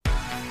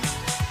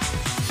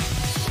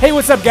Hey,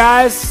 what's up,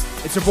 guys?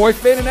 It's your boy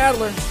Finn and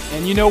Adler,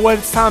 and you know what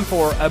it's time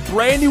for? A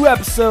brand new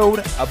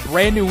episode, a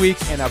brand new week,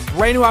 and a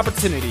brand new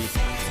opportunity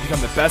to become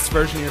the best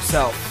version of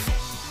yourself.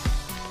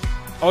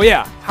 Oh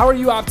yeah, how are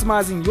you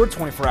optimizing your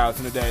 24 hours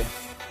in a day?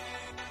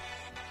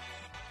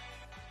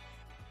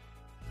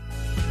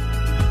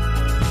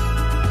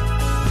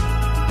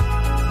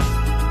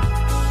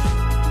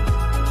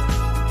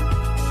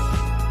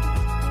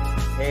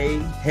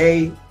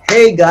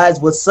 Hey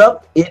guys, what's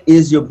up? It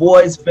is your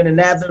boys Finn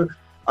and Adler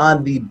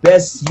on the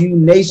Best You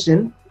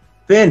Nation.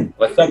 Finn,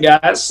 what's up,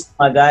 guys?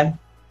 My guy.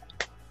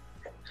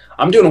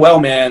 I'm doing well,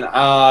 man.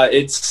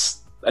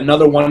 It's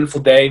another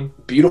wonderful day,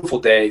 beautiful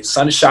day,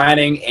 sun is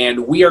shining,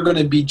 and we are going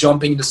to be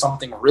jumping into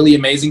something really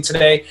amazing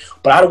today,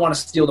 but I don't want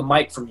to steal the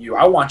mic from you.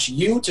 I want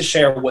you to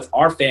share with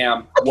our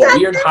fam what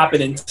we are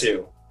hopping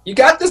into. You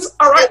got this?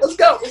 All right, let's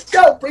go.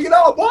 Bring it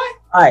on, boy.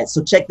 All right,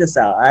 so check this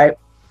out, all right?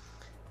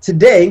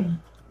 Today,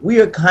 we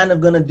are kind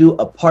of going to do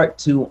a part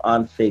 2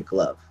 on fake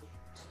love.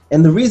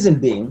 And the reason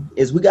being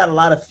is we got a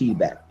lot of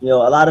feedback. A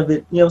lot of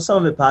it,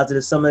 some of it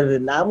positive, some of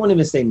it, I won't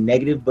even say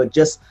negative, but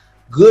just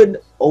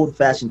good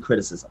old-fashioned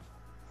criticism.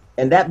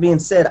 And that being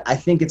said, I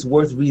think it's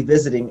worth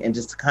revisiting and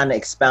just to kind of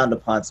expound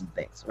upon some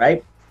things,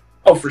 right?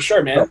 Oh, for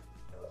sure, man. So,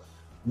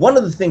 one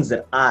of the things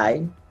that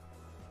I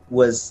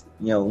was,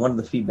 one of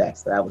the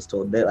feedbacks that I was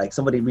told, that like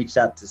somebody reached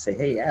out to say,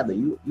 hey, Adler,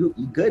 you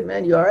good,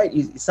 man? You all right?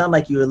 You sound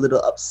like you're a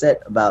little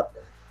upset about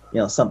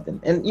something.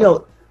 And,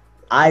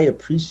 I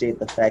appreciate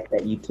the fact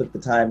that you took the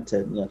time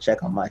to,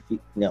 check on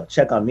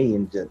check on me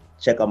and just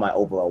check on my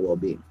overall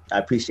well-being. I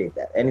appreciate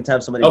that. Anytime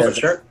somebody does for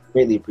sure. I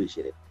greatly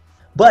appreciate it.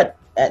 But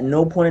at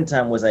no point in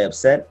time was I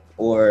upset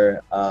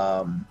or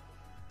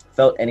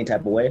felt any type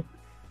of way.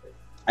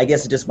 I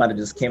guess it just might have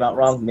just came out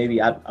wrong. Maybe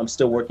I'm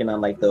still working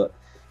on like the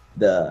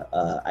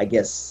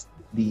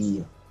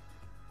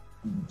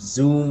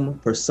Zoom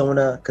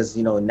persona, because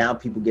now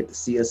people get to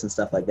see us and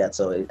stuff like that.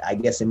 So I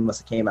guess it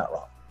must have came out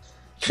wrong.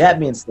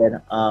 That being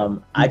said,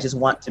 I just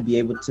want to be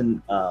able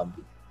to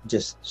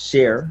just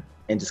share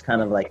and just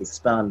kind of like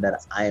expound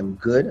that I am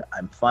good,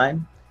 I'm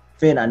fine.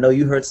 Finn, I know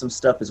you heard some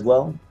stuff as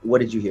well.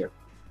 What did you hear?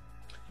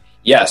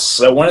 Yes,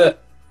 so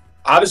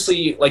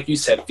obviously, like you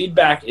said,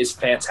 feedback is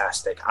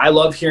fantastic. I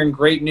love hearing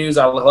great news.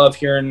 I love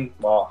hearing,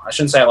 well, I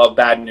shouldn't say I love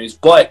bad news,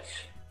 but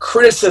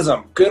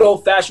criticism, good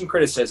old-fashioned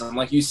criticism,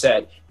 like you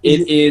said,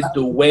 it is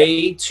the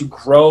way to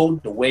grow,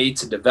 the way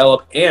to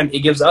develop, and it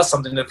gives us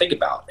something to think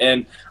about.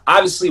 And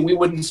obviously, we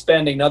wouldn't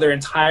spend another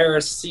entire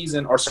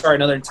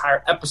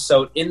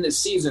episode in this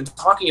season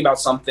talking about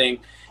something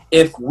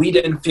if we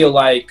didn't feel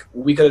like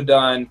we could have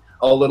done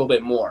a little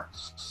bit more.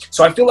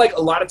 So I feel like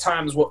a lot of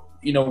times what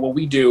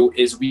we do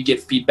is we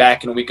get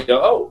feedback and we go,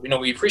 oh,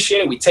 we appreciate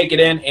it, we take it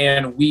in,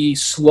 and we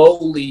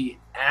slowly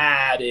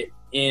add it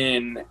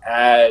in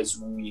as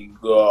we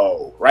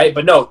go, right?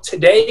 But no,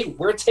 today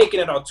we're taking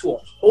it on to a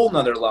whole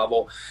nother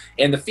level.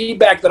 And the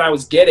feedback that I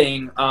was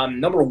getting,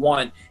 number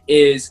one,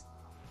 is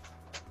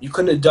you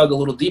couldn't have dug a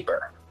little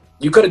deeper.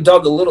 You could have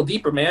dug a little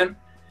deeper, man.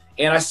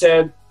 And I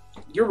said,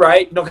 you're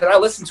right. Because I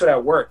listened to it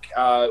at work.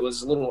 It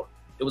was a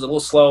little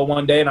slow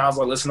one day, and I was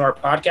like listening to our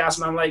podcast,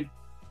 and I'm like,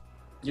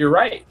 you're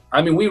right.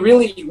 I mean,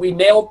 we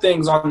nailed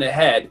things on the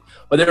head,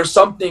 but there are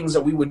some things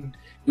that we would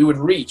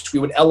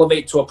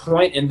elevate to a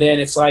point, and then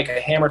it's like a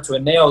hammer to a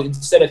nail.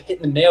 Instead of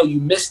hitting the nail, you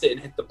missed it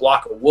and hit the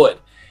block of wood.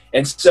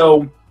 And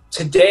so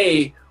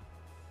today,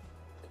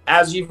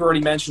 as you've already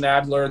mentioned,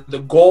 Adler, the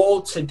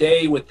goal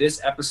today with this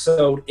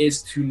episode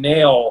is to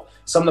nail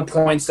some of the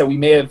points that we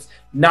may have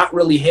not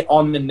really hit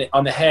on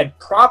the head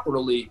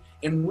properly,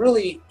 and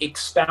really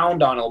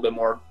expound on a little bit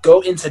more, go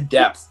into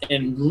depth,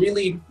 and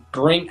really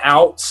bring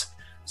out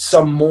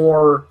some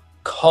more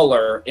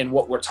color in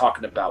what we're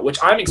talking about, which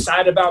I'm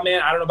excited about,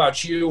 man. I don't know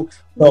about you.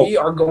 We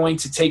are going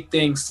to take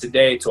things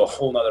today to a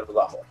whole nother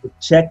level.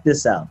 Check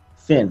this out,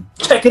 Finn.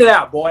 Checking it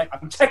out, boy.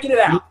 I'm checking it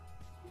out.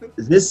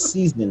 This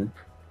season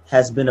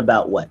has been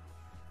about what?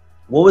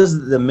 What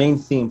was the main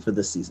theme for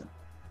this season?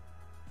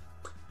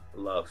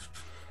 Love,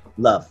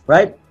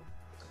 right?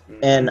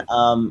 And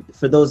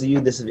for those of you,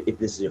 if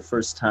this is your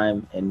first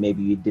time and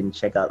maybe you didn't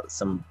check out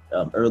some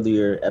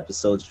earlier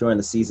episodes during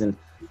the season,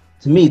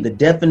 to me, the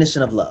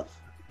definition of love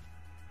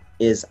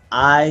is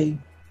I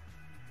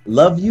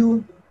love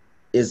you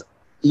is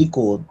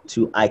equal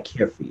to I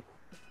care for you.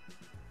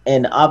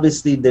 And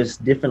obviously there's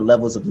different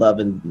levels of love,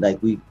 and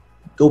like we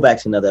go back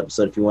to another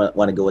episode if you want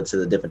to go into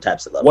the different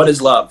types of love. What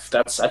is love?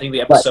 I think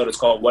the episode is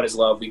called What is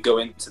Love? We go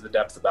into the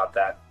depth about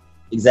that.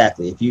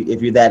 Exactly.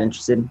 If you're that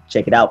interested,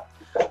 check it out.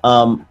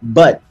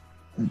 But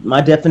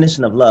my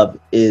definition of love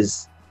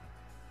is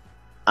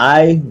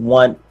I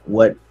want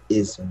what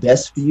is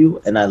best for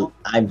you, and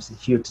I'm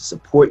here to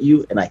support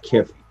you, and I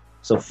care for you.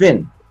 So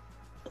Finn,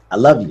 I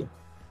love you.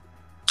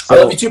 I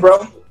love you too,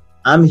 bro.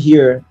 I'm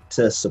here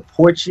to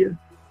support you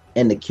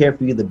and to care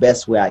for you the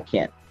best way I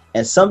can.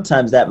 And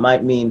sometimes that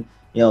might mean,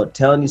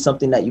 telling you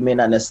something that you may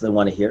not necessarily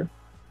want to hear.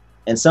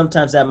 And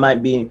sometimes that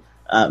might be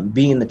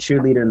being the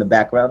cheerleader in the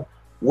background.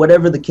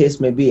 Whatever the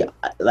case may be,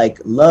 like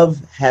love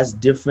has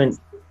different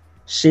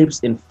shapes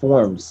and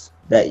forms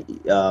that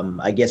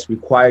I guess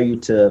require you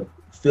to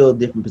fill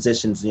different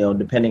positions,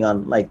 depending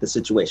on like the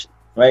situation,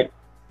 right?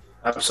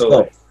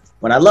 Absolutely. So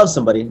when I love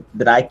somebody,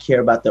 that I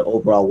care about their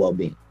overall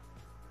well-being.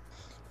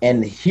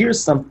 And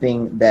here's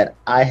something that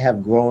I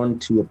have grown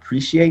to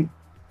appreciate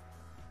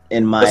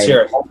in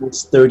my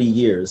almost 30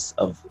 years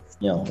of,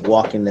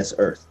 walking this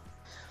earth.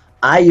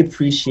 I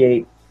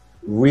appreciate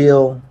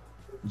real,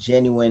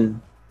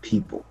 genuine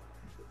people,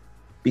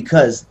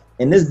 because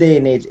in this day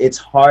and age, it's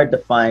hard to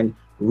find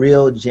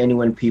real,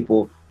 genuine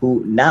people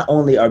who not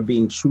only are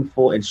being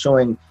truthful and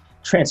showing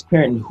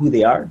transparent in who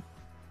they are,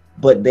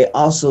 but they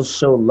also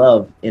show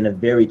love in a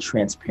very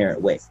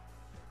transparent way.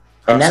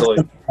 And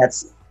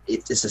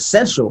it's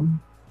essential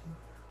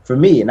for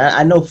me. And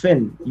I know,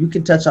 Finn, you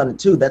can touch on it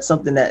too. That's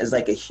something that is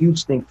like a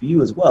huge thing for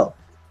you as well.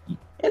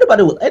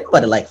 Anybody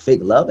like fake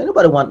love?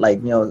 Anybody want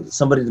like,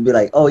 somebody to be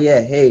like, oh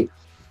yeah, hey,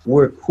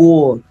 we're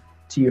cool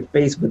to your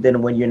face, but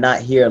then when you're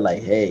not here,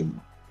 like, hey,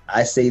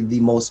 I say the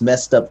most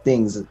messed up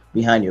things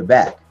behind your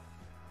back,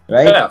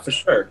 right? Yeah, for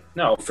sure.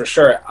 No, for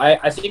sure.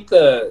 I think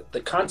the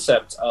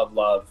concept of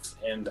love,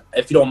 and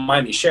if you don't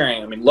mind me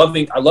sharing,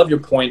 I love your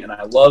point, and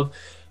I love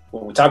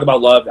when we talk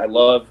about love, I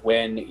love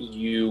when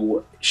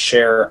you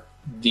share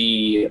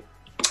the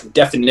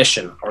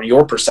definition or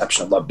your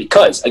perception of love,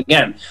 because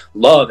again,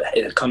 love,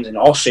 it comes in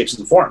all shapes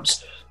and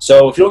forms.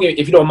 So if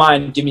you don't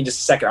mind, give me just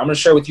a second. I'm going to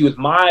share with you with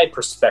my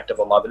perspective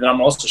on love, and then I'm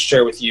going to also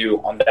share with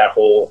you on that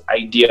whole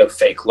idea of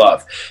fake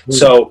love. Mm-hmm.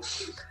 So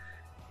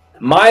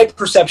my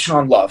perception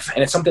on love,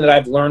 and it's something that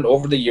I've learned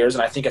over the years,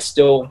 and I think I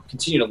still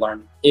continue to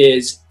learn,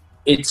 is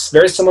it's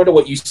very similar to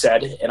what you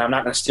said, and I'm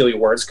not going to steal your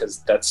words because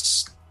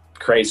that's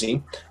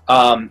crazy.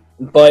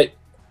 But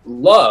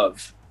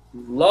love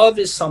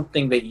is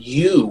something that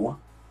you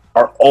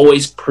are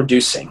always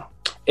producing.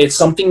 It's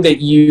something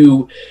that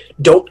you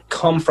don't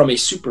come from a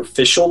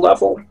superficial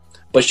level,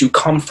 but you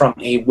come from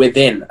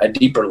within a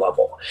deeper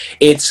level.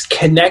 It's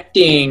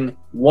connecting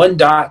one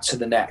dot to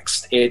the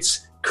next.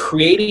 It's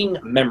creating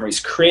memories,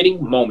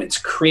 creating moments,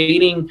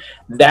 creating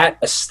that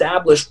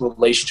established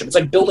relationship. It's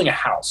like building a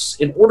house.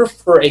 In order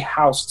for a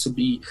house to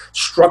be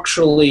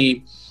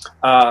structurally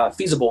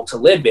feasible to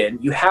live in,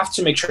 you have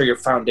to make sure your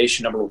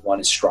foundation, number one,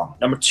 is strong.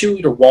 Number two,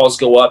 your walls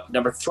go up.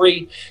 Number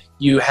three,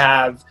 you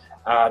have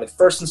the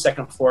first and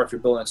second floor if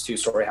you're building a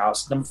 2-story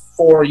house. Number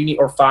four,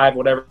 or five,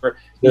 whatever,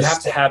 you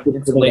have to have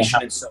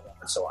insulation and so on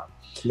and so on.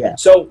 Yeah.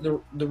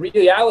 So the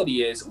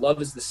reality is,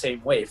 love is the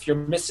same way. If you're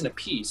missing a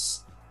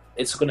piece,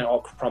 it's going to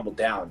all crumble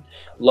down.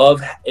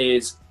 Love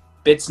is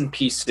bits and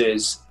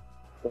pieces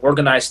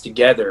organized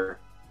together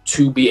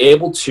to be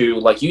able to,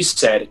 like you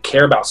said,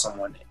 care about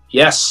someone.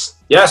 Yes.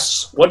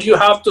 What do you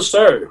have to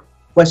say?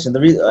 Question. The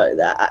reason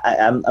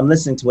I'm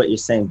listening to what you're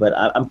saying, but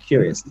I'm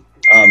curious.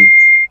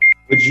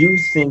 Would you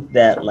think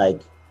that, like,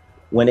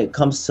 when it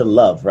comes to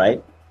love,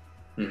 right?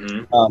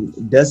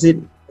 Mm-hmm. Does it?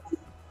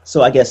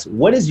 So I guess,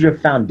 what is your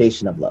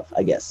foundation of love?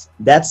 I guess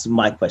that's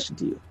my question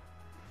to you,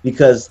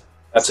 because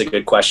that's a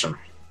good question.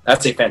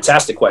 That's a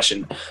fantastic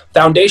question.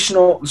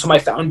 Foundational. So my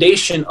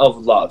foundation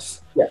of love.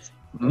 Yes.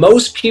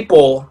 Most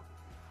people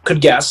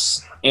could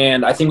guess,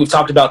 and I think we've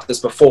talked about this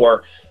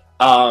before,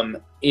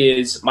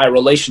 is my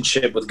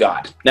relationship with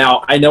God.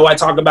 Now, I know I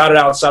talk about it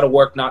outside of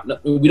work.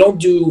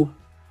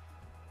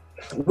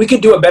 We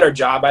could do a better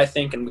job, I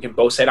think, and we can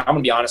both say it. I'm going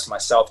to be honest with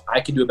myself. I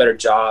could do a better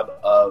job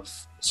of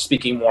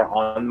speaking more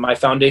on my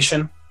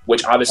foundation,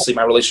 which obviously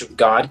my relationship with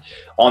God,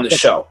 on the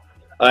show.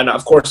 And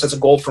of course, that's a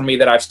goal for me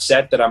that I've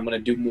set, that I'm going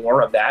to do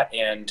more of that.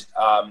 And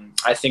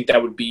I think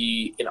that would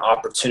be an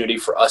opportunity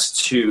for us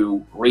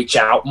to reach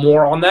out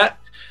more on that.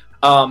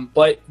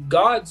 But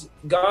God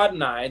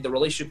and I, the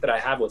relationship that I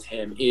have with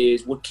him,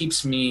 is what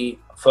keeps me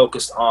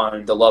focused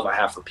on the love I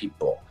have for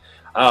people.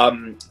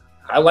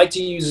 I like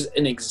to use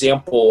an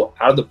example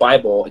out of the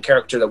Bible, a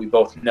character that we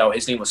both know.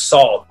 His name was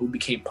Saul, who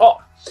became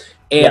Paul.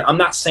 And I'm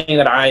not saying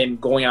that I am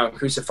going out and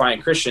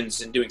crucifying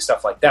Christians and doing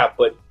stuff like that,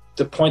 but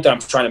the point that I'm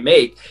trying to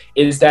make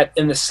is that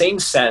in the same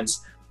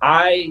sense,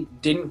 I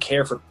didn't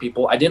care for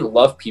people. I didn't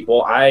love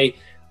people.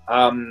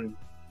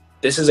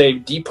 This is a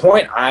deep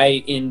point.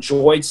 I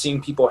enjoyed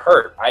seeing people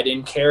hurt. I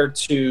didn't care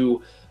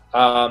to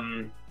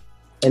and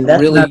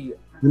that's really...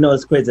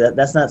 it's crazy.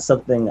 That's not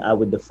something I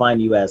would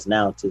define you as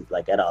now, to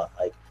like at all.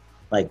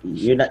 Like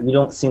you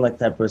don't seem like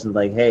that person.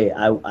 Like, hey,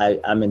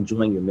 I'm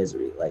enjoying your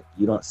misery. Like,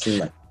 you don't seem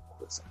like that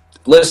person.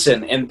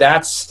 Listen, and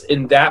that's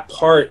in that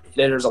part.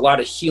 There's a lot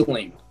of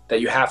healing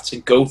that you have to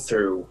go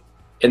through,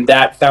 in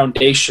that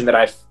foundation that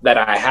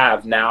I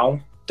have now,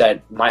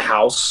 that my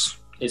house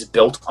is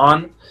built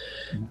on,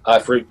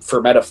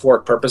 for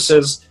metaphoric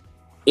purposes,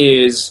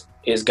 is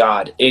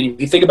God. And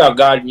if you think about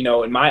God,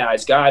 in my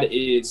eyes, God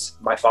is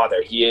my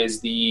Father. He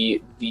is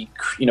the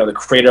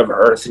creator of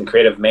earth and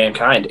creator of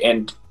mankind.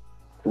 And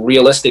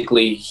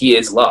realistically, he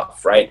is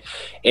love, right?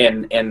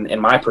 And in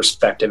my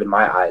perspective, in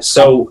my eyes.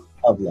 So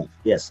of love,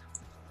 yes.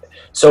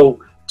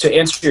 So to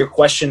answer your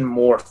question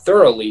more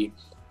thoroughly,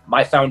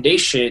 my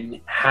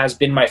foundation has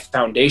been my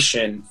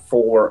foundation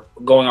for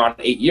going on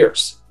 8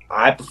 years.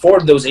 Before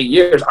those 8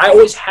 years, I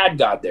always had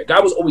God there.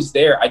 God was always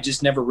there. I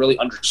just never really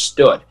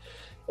understood.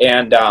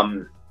 And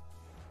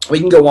we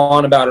can go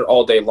on about it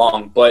all day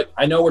long, but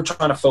I know we're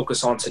trying to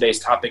focus on today's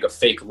topic of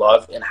fake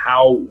love and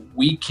how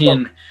we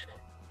can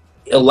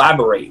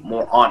elaborate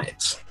more on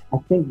it. I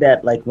think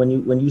that like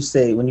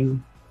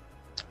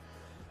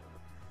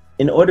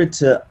in order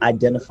to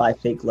identify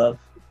fake love,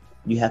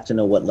 you have to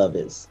know what love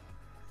is.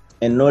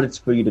 And in order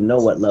for you to know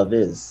what love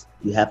is,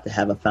 you have to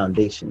have a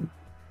foundation.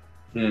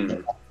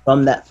 And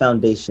from that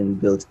foundation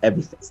builds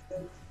everything.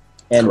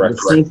 And the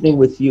same thing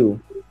with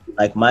you,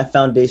 like my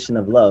foundation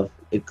of love,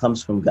 it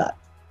comes from God.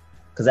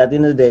 Because at the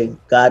end of the day,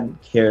 God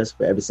cares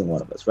for every single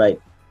one of us,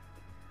 right?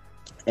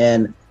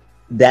 And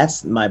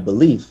that's my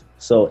belief.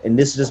 So, and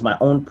this is just my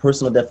own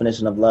personal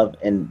definition of love,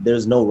 and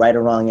there's no right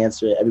or wrong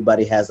answer.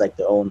 Everybody has like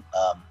their own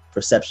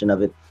perception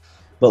of it.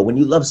 But when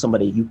you love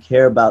somebody, you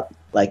care about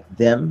like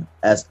them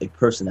as a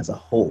person, as a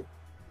whole.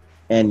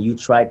 And you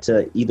try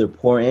to either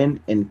pour in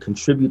and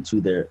contribute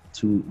to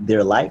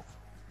their life.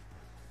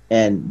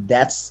 And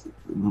that's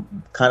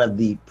kind of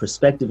the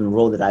perspective and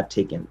role that I've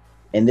taken.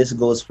 And this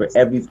goes for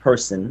every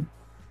person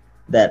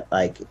that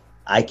like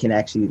I can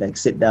actually like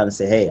sit down and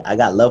say, hey, I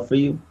got love for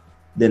you.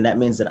 Then that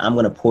means that I'm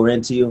going to pour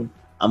into you.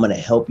 I'm going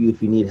to help you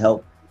if you need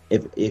help.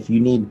 If you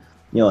need,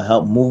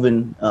 help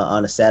moving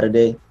on a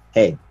Saturday,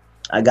 hey,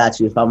 I got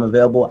you. If I'm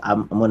available,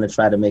 I'm going to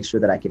try to make sure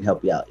that I can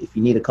help you out. If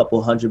you need a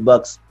couple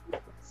 $100,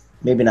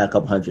 maybe not a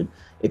couple hundred.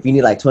 If you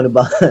need like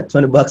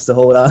 $20 to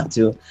hold on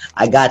to,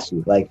 I got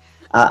you. Like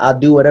I'll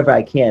do whatever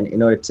I can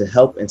in order to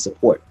help and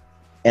support.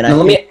 And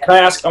can I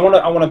ask? I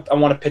want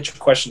to pitch a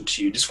question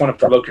to you. Just want to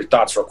provoke your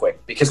thoughts real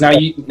quick, because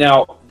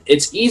now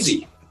it's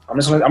easy. I'm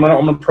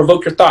gonna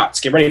provoke your thoughts.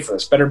 Get ready for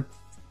this. Better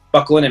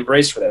buckle in and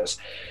brace for this.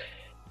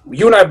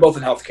 You and I are both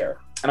in healthcare,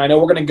 and I know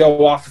we're gonna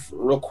go off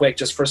real quick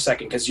just for a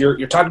second, because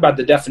you're talking about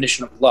the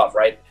definition of love,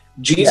 right?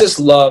 Jesus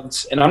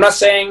loved, and I'm not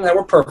saying that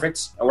we're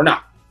perfect, and we're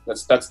not.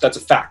 That's a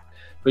fact.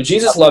 But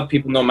Jesus loved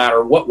people no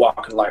matter what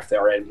walk in life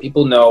they're in.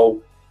 People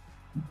know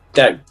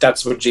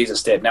that's what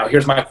Jesus did. Now,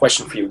 here's my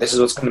question for you. This is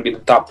what's going to be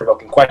the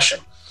thought-provoking question.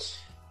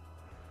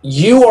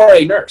 You are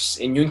a nurse,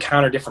 and you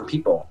encounter different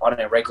people on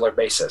a regular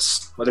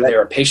basis, whether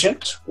they're a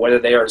patient, whether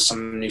they are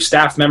some new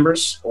staff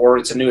members, or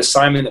it's a new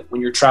assignment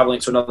when you're traveling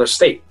to another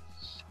state.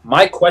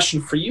 My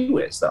question for you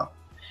is, though,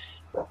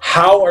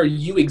 how are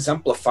you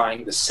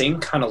exemplifying the same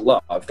kind of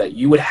love that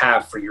you would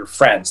have for your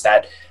friends,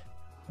 that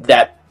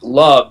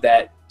love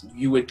that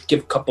you would give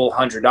a couple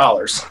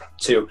 $100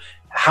 to?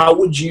 How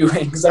would you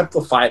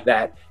exemplify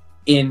that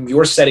in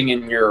your setting,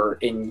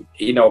 in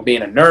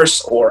being a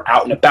nurse or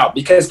out and about?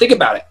 Because think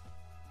about it.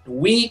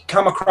 We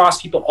come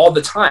across people all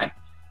the time.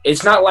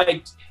 It's not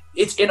like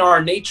it's in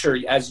our nature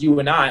as you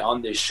and I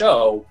on this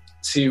show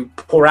to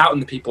pour out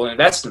into people and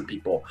invest in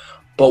people.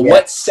 But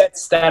what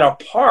sets that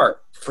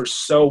apart for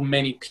so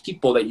many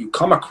people that you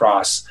come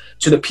across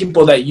to the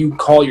people that you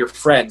call your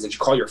friends, that you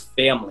call your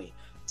family?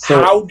 So,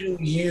 how do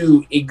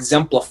you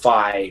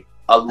exemplify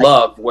a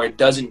love where it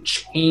doesn't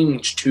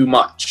change too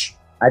much?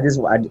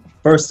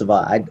 First of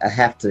all, I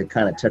have to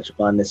kind of touch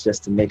upon this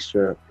just to make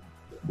sure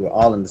we're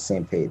all on the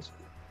same page.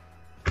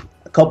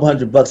 A couple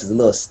 $100 is a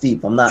little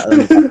steep. I'm not.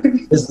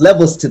 There's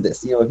levels to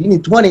this. If you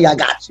need 20, I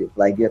got you.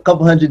 Like a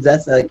couple hundreds,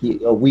 that's like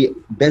we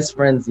best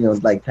friends.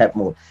 Like type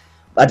mode.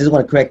 I just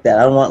want to correct that.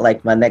 I don't want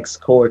like my next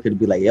coworker to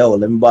be like, "Yo,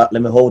 let me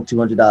hold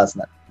 $200."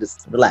 Now,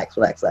 just relax.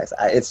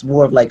 It's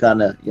more of like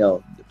on a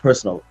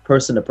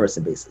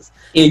person-to-person basis.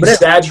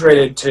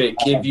 Exaggerated to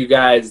give you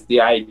guys the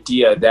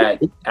idea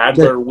that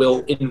Adler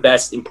will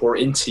invest and pour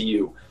into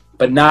you,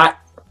 but not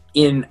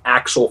in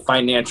actual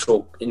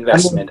financial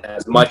investment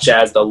as much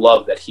as the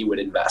love that he would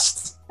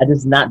invest. And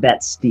it's not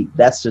that steep.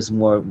 That's just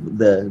more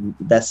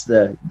that's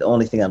the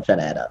only thing I'm trying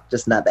to add up.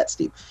 Just not that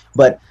steep.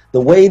 But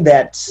the way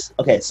that,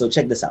 okay, so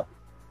check this out.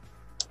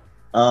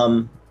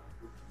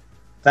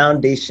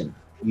 Foundation.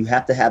 You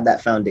have to have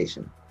that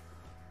foundation.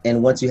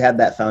 And once you have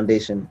that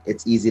foundation,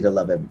 it's easy to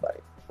love everybody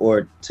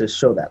or to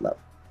show that love.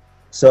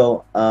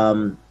 So,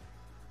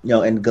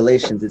 in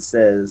Galatians, it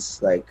says,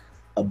 like,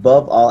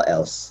 above all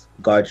else,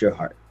 guard your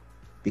heart,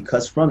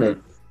 because from it,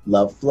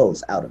 love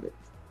flows out of it,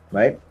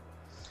 right?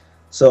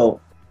 So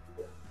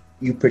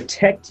you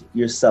protect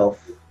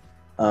yourself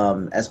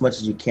as much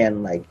as you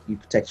can. Like, you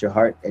protect your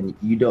heart, and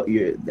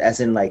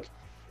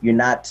you're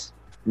not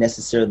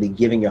necessarily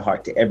giving your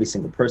heart to every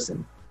single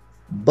person,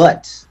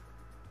 but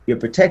you're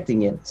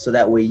protecting it so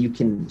that way you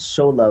can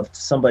show love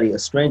to somebody, a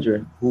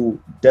stranger who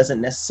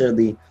doesn't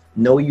necessarily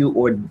know you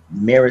or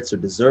merits or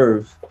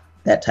deserve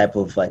that type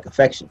of like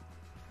affection.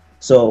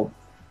 So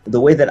the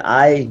way that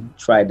I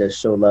try to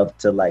show love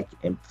to like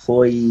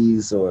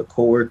employees or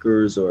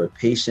coworkers or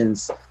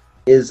patients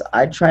is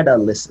I try to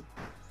listen,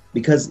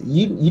 because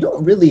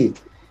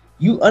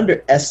you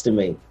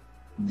underestimate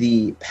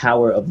the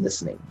power of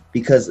listening,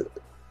 because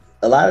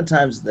a lot of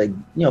times, like,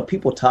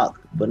 people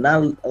talk, but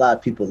not a lot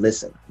of people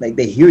listen. Like,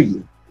 they hear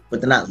you, but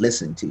they're not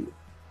listening to you.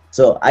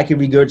 So I can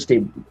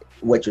regurgitate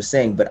what you're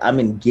saying, but I'm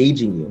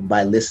engaging you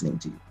by listening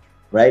to you,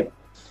 right?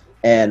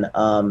 And,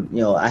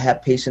 I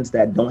have patients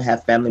that don't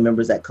have family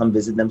members that come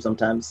visit them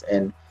sometimes.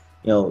 And,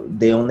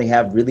 they only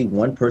have really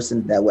one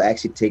person that will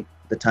actually take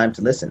the time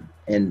to listen.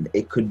 And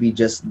it could be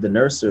just the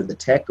nurse or the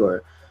tech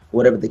or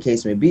whatever the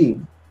case may be.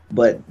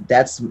 But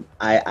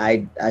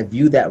I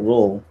view that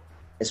role,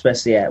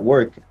 especially at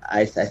work.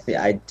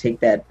 I take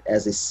that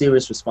as a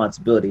serious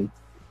responsibility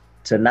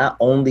to not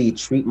only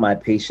treat my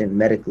patient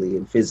medically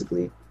and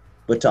physically,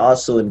 but to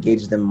also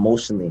engage them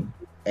emotionally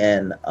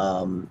and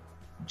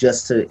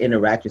just to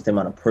interact with them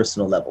on a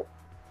personal level.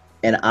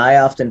 And I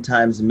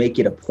oftentimes make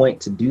it a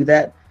point to do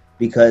that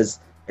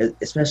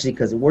especially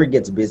because work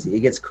gets busy. It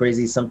gets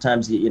crazy.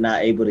 Sometimes you're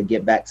not able to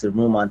get back to the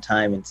room on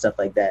time and stuff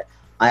like that.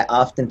 I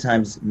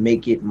oftentimes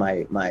make it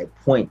my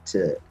point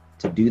to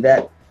do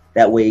that.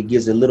 That way it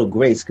gives a little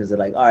grace because they're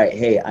like, all right,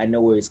 hey, I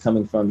know where he's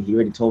coming from. He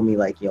already told me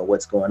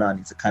what's going on.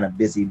 He's kind of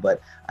busy, but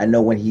I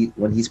know when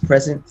he's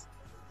present,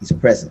 he's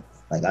present.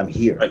 Like I'm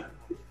here. Right.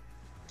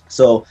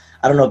 So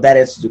I don't know if that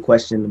answers your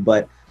question,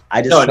 but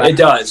I just it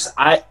does.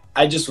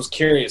 I just was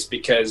curious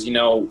because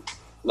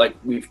like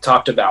we've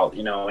talked about,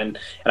 and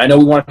I know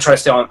we want to try to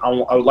stay on.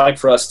 I would like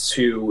for us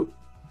to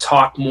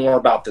talk more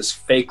about this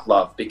fake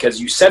love because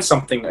you said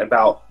something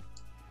about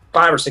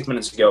 5 or 6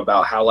 minutes ago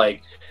about how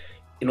like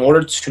in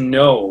order to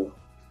know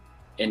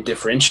and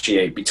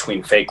differentiate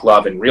between fake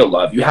love and real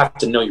love, you have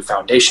to know your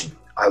foundation.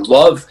 I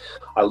love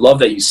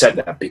that you said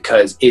that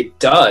because it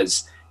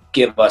does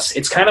give us,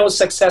 it's kind of a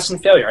success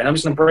and failure. And I'm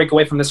just going to break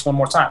away from this one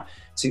more time.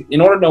 So in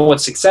order to know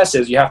what success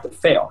is, you have to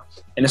fail.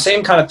 And the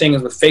same kind of thing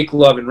is with fake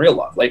love and real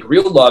love. Like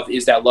real love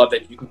is that love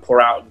that you can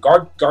pour out and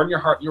guard your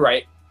heart. You're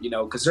right.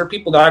 Because there are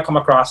people that I come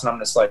across and I'm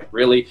just like,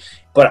 really?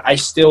 But I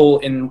still,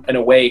 in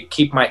a way,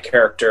 keep my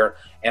character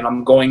and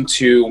I'm going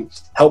to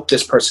help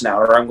this person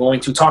out or I'm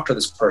going to talk to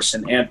this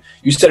person. And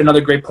you said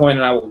another great point,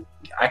 and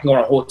I can go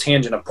on a whole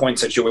tangent of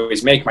points that you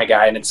always make, my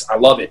guy, and I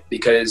love it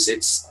because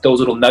it's those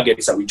little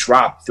nuggets that we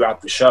drop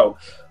throughout the show.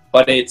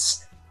 But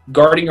it's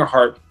guarding your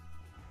heart,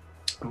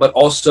 but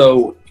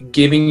also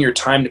giving your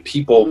time to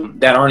people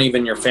that aren't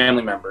even your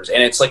family members.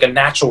 And it's like a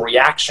natural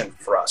reaction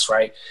for us,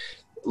 right?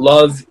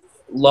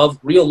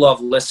 Real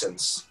love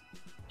listens.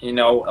 A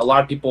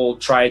lot of people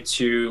try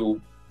to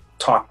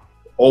talk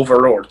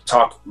over or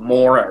talk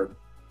more,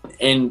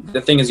 and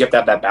the thing is you have to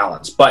have that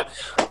balance. But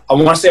I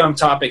want to stay on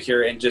topic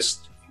here and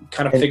just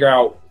kind of figure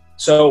out.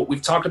 So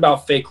we've talked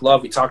about fake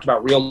love, we talked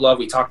about real love,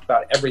 we talked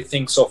about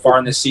everything so far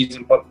in this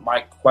season. But my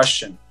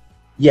question.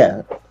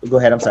 Yeah, go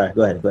ahead. I'm sorry.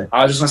 Go ahead.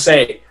 I was just gonna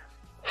say,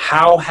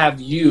 how have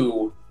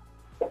you,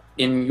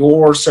 in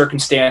your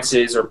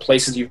circumstances or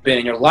places you've been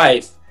in your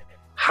life,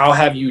 how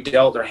have you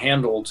dealt or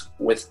handled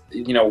with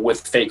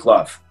fake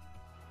love?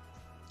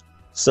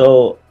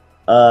 So,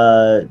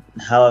 how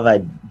have I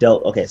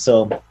dealt? Okay,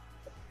 so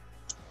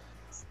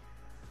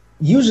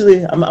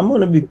usually I'm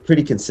going to be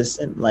pretty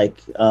consistent. Like,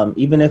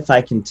 even if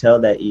I can tell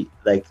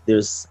that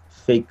there's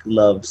fake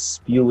love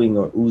spewing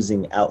or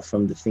oozing out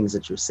from the things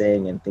that you're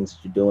saying and things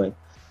that you're doing,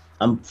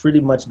 I'm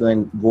pretty much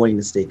going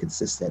to stay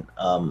consistent.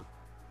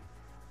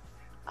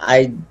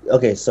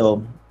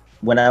 So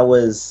when I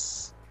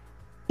was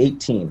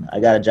 18, I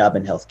got a job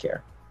in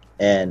healthcare,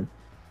 and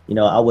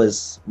I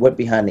was wet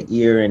behind the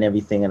ear and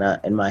everything, and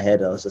in my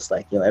head I was just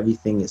like,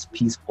 everything is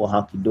peaceful,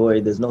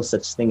 honky-dory. There's no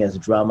such thing as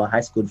drama.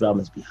 High school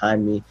drama is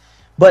behind me.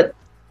 But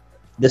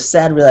the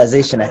sad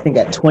realization, I think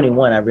at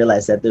 21, I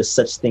realized that there's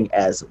such thing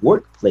as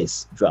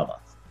workplace drama.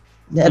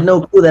 I had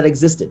no clue that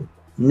existed.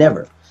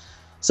 Never.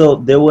 So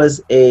there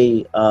was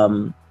a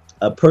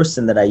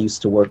person that I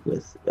used to work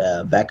with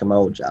back in my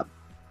old job,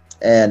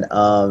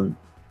 and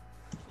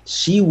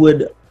she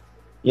would,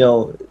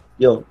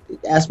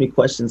 ask me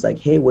questions like,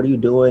 "Hey, what are you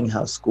doing?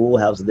 How's school?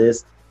 How's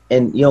this?"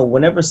 And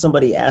whenever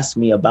somebody asks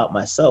me about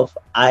myself,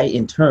 I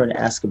in turn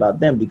ask about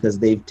them because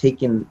they've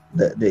taken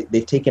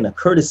a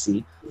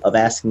courtesy of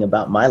asking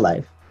about my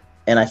life,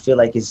 and I feel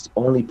like it's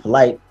only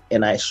polite,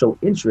 and I show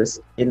interest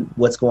in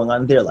what's going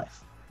on in their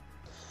life.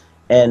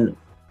 And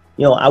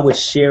I would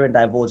share and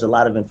divulge a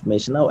lot of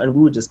information, and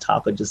we would just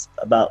talk just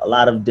about a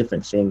lot of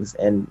different things.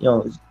 And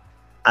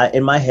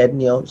in my head,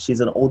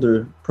 she's an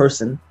older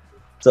person,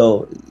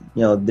 so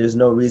there's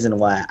no reason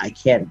why I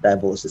can't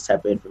divulge this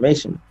type of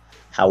information.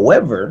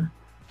 However,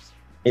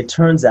 it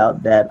turns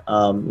out that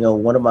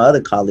one of my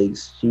other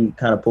colleagues, she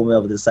kind of pulled me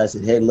over to the side and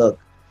said, "Hey, look,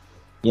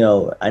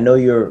 I know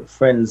you're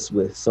friends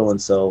with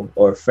so-and-so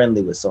or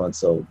friendly with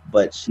so-and-so,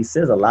 but she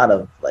says a lot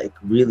of like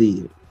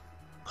really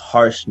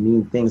harsh,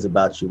 mean things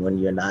about you when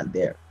you're not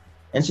there."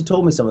 And she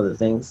told me some of the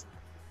things.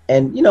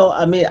 And,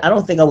 I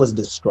don't think I was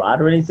distraught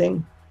or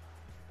anything,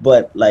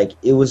 but like,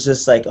 it was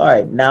just like, all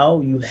right,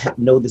 now you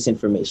know this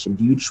information.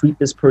 Do you treat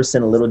this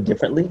person a little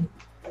differently?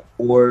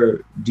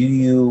 Or do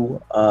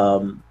you,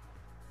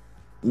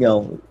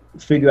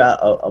 figure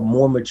out a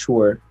more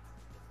mature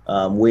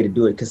way to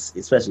do it? Because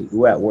especially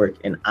we're at work,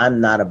 and I'm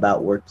not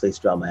about workplace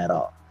drama at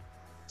all.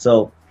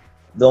 So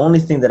the only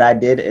thing that I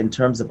did in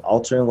terms of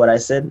altering what I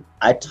said,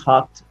 I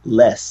talked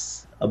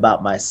less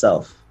about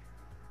myself,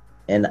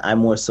 and I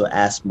more so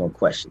asked more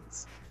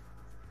questions.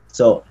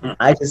 So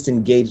I just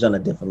engaged on a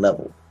different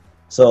level.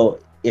 So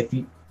if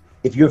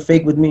you're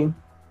fake with me,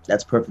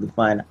 that's perfectly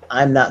fine.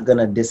 I'm not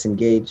gonna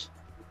disengage.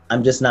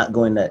 I'm just not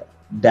going to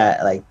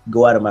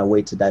go out of my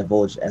way to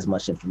divulge as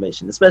much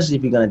information, especially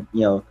if you're going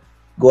to,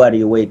 go out of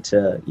your way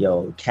to,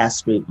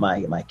 castrate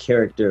my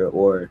character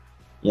or,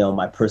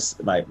 my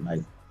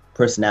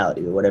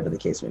personality or whatever the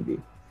case may be.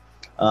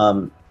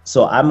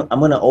 So I'm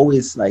going to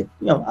always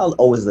I'll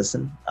always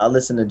listen. I'll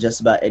listen to just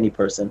about any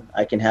person.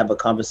 I can have a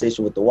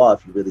conversation with the wall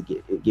if you really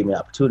give me an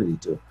opportunity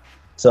to.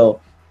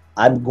 So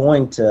I'm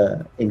going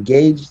to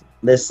engage,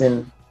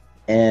 listen,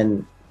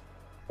 and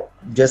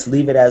just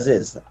leave it as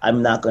is.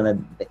 I'm not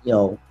going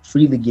to,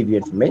 freely give you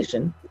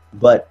information,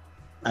 but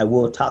I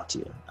will talk to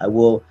you. I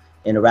will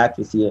interact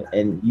with you,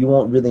 and you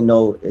won't really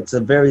know. It's a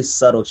very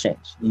subtle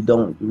change. You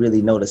don't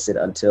really notice it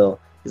until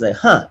he's like,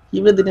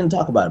 he really didn't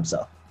talk about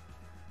himself.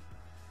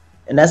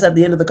 And that's at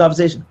the end of the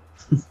conversation.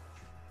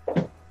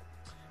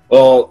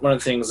 Well, one of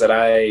the things that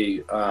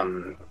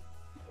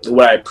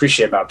what I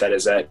appreciate about that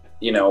is that,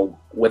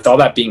 with all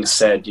that being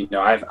said,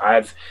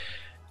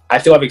 I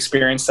feel I've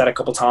experienced that a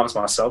couple times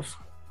myself.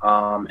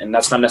 And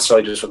that's not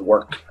necessarily just with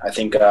work. I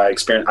think I've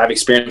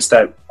experienced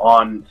that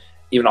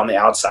even on the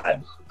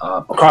outside,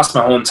 across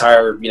my whole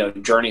entire,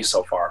 journey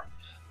so far.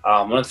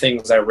 One of the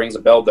things that rings a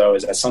bell, though,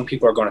 is that some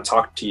people are going to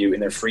talk to you in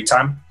their free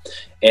time,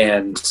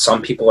 and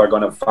some people are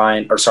going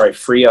to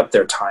free up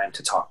their time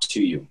to talk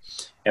to you.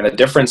 And the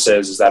difference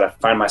is that I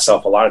find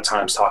myself a lot of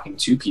times talking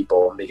to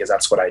people because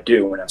that's what I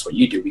do, and that's what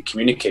you do. We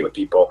communicate with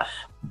people.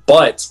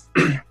 But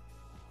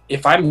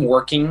if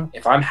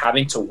I'm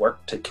having to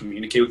work to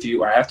communicate with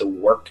you, or I have to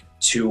work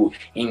to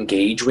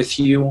engage with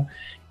you,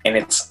 and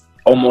it's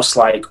almost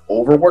like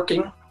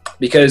overworking,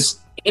 because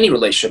any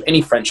relationship,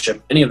 any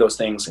friendship, any of those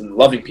things, and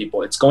loving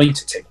people, it's going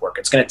to take work.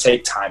 It's going to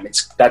take time.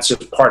 That's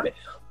just part of it.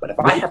 But if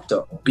I have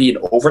to be in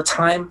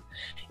overtime,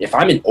 if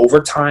I'm in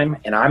overtime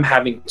and I'm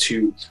having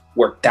to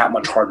work that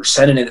much harder,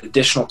 send an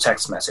additional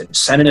text message,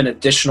 send an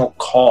additional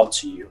call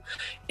to you,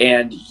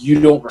 and you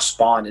don't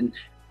respond. And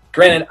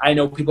granted, I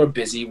know people are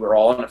busy. We're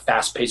all in a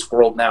fast-paced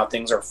world now.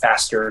 Things are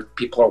faster.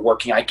 People are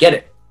working. I get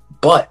it.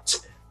 But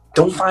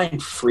don't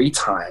find free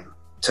time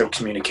to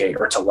communicate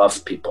or to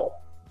love people.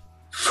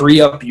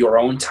 Free up your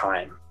own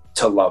time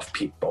to love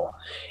people.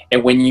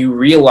 And when you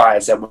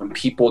realize that when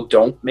people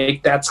don't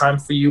make that time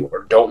for you,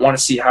 or don't want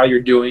to see how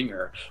you're doing,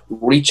 or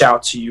reach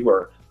out to you,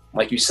 or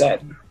like you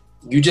said,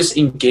 you just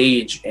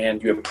engage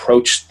and you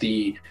approach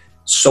the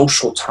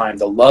social time,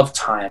 the love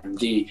time,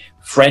 the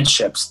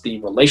friendships, the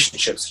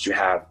relationships that you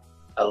have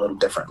a little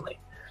differently.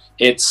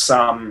 It's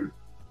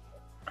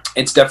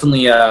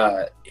definitely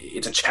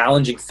it's a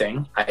challenging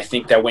thing. I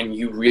think that when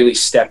you really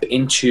step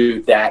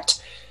into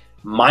that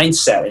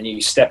mindset and you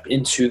step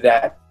into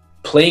that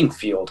playing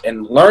field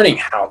and learning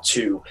how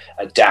to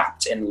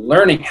adapt and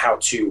learning how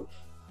to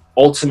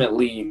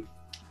ultimately,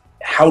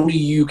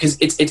 because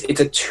it's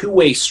a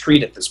two-way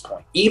street at this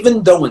point.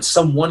 Even though when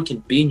someone can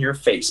be in your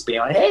face being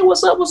like, hey,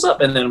 what's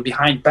up, and then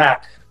behind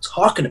back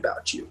talking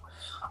about you,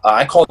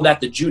 I call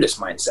that the Judas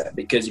mindset,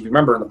 because if you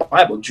remember in the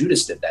Bible,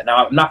 Judas did that.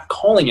 Now, I'm not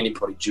calling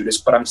anybody Judas,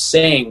 but I'm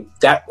saying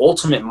that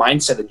ultimate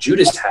mindset that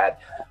Judas had,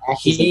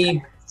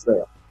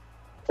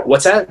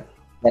 what's that?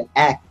 That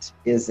act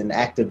is an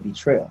act of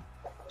betrayal.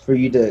 For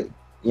you to,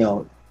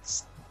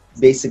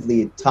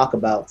 basically talk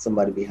about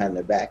somebody behind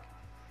their back,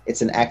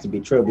 it's an act of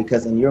betrayal,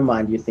 because in your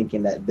mind, you're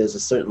thinking that there's a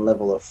certain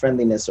level of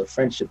friendliness or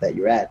friendship that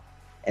you're at.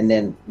 And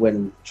then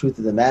when truth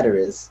of the matter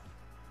is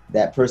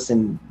that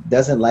person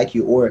doesn't like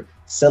you or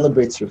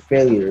celebrates your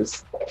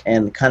failures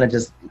and kind of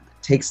just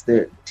takes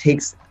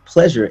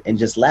pleasure in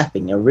just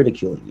laughing and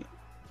ridiculing you.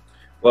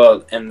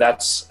 Well, and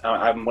that's,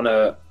 I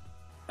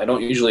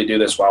don't usually do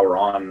this while we're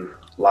on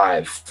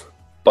live,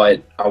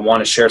 but I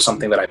want to share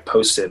something that I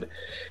posted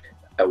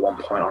at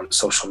one point on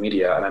social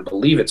media, and I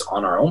believe it's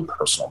on our own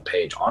personal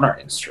page on our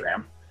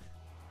Instagram.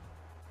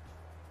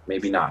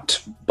 Maybe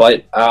not,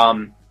 but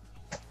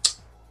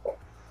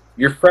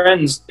your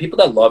friends, people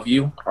that love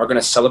you, are going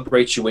to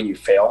celebrate you when you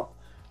fail.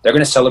 They're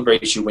going to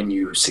celebrate you when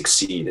you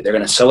succeed. They're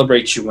going to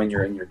celebrate you when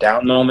you're in your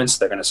down moments.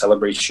 They're going to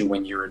celebrate you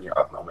when you're in your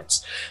up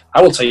moments.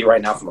 I will tell you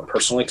right now from a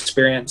personal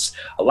experience,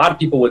 a lot of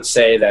people would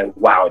say that,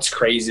 wow, it's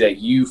crazy that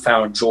you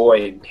found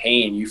joy in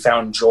pain. You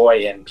found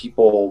joy in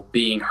people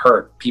being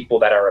hurt, people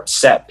that are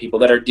upset, people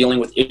that are dealing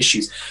with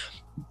issues.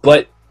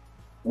 But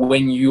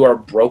when you are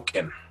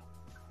broken,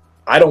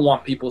 I don't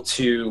want people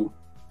to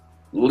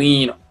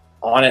lean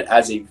on it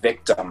as a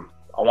victim.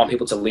 I want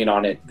people to lean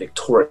on it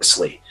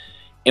victoriously.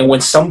 And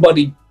when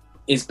somebody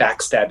is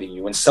backstabbing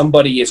you, when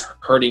somebody is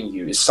hurting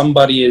you, if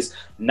somebody is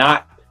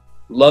not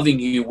loving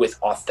you with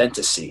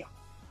authenticity,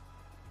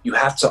 you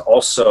have to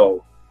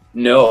also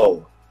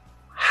know,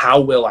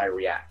 how will I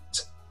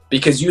react?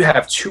 Because you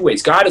have two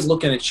ways. God is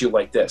looking at you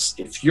like this.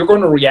 If you're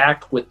going to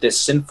react with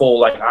this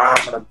sinful,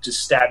 I'm going to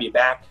just stab you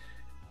back,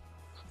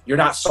 you're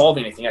not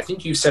solving anything. I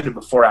think you said it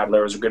before,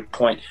 Adler. It was a good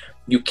point.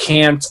 You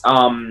can't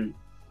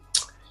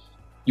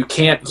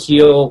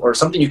heal, or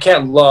something you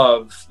can't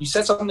love. You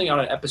said something on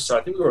an episode,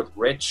 I think we were with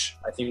Rich.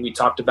 I think we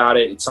talked about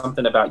it. It's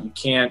something about you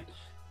can't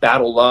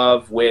battle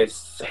love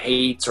with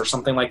hate or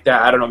something like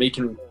that. I don't know. Maybe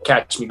you can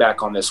catch me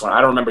back on this one.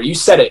 I don't remember. You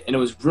said it, and it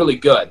was really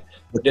good.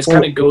 This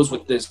kind of goes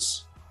with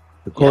this.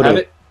 The quote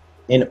is,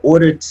 in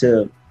order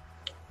to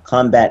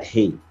combat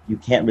hate, you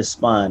can't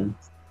respond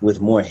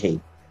with more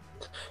hate.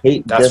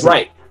 Hate does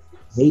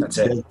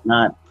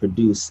not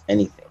produce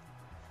anything.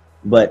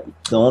 But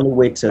the only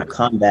way to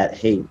combat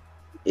hate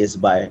is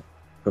by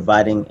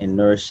providing and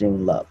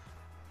nourishing love.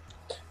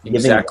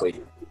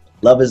 Exactly.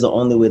 Love is the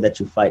only way that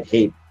you fight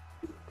hate.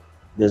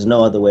 There's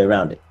no other way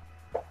around it.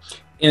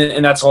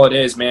 And that's all it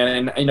is,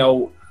 man. And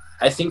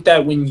I think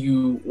that when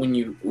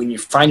you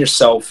find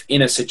yourself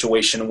in a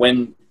situation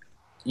when,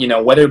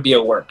 whether it be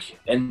at work,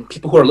 and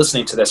people who are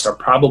listening to this are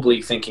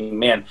probably thinking,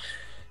 man,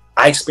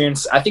 I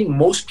think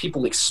most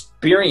people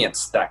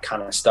experience that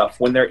kind of stuff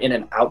when they're in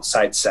an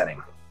outside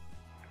setting,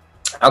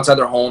 outside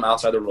their home,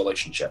 outside their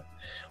relationship.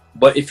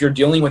 But if you're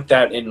dealing with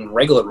that in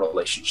regular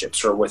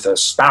relationships or with a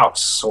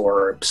spouse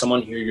or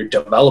someone who you're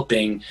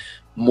developing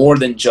more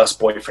than just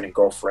boyfriend and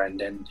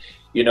girlfriend, and,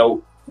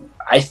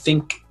 I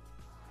think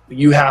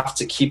you have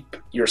to keep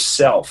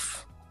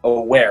yourself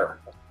aware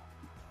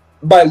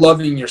by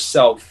loving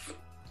yourself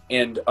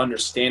and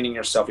understanding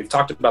yourself. We've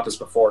talked about this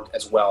before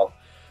as well,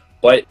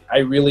 but I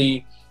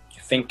really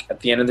think at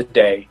the end of the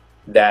day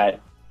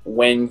that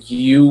when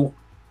you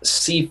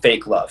see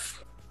fake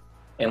love,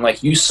 and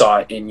like you saw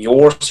it in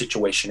your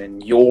situation,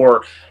 in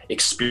your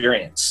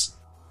experience,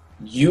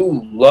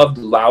 you loved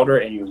louder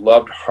and you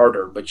loved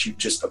harder, but you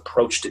just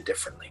approached it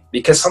differently.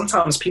 Because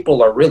sometimes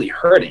people are really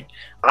hurting.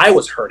 I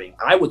was hurting.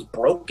 I was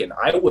broken.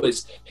 I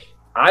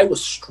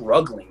was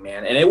struggling,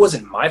 man. And it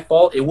wasn't my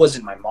fault. It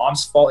wasn't my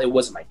mom's fault. It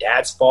wasn't my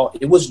dad's fault.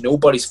 It was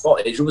nobody's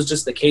fault. It was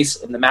just the case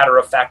in the matter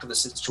of fact of the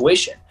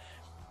situation.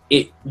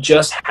 It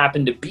just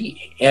happened to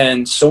be.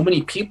 And so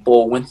many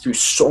people went through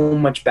so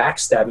much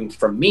backstabbing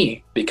from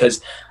me because,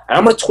 and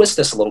I'm going to twist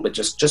this a little bit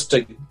just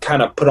to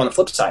kind of put on the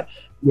flip side.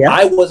 Yeah.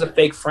 I was a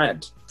fake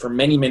friend for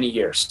many, many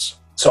years.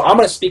 So I'm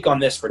going to speak on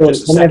this for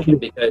just a second.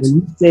 Because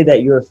when you say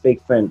that you're a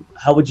fake friend,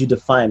 how would you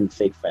define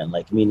fake friend?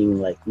 Like, meaning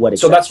like what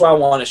exactly? So that's what I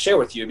want to share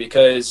with you,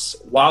 because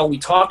while we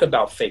talk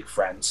about fake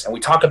friends and we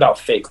talk about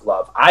fake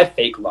love, I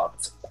fake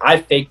loved.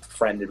 I fake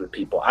friended with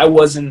people.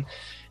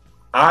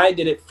 I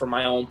did it for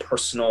my own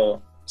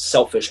personal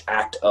selfish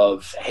act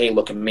of, hey,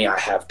 look at me, I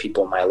have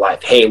people in my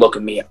life. Hey, look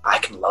at me, I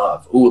can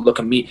love. Ooh, look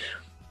at me.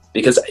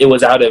 Because it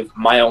was out of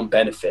my own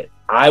benefit.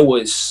 I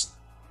was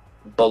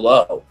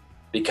below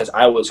because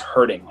I was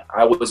hurting.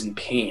 I was in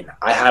pain.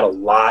 I had a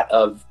lot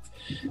of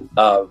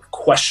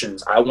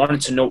questions. I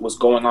wanted to know what was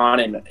going on.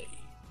 And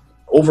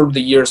over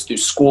the years through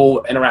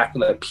school,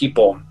 interacting with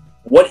people,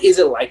 what is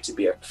it like to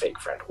be a fake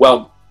friend?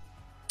 Well,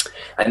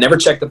 I never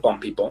checked up on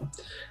people.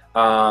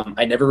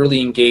 I never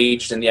really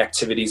engaged in the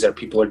activities that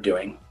people are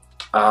doing.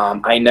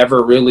 I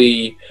never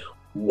really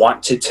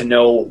wanted to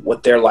know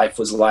what their life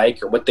was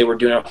like or what they were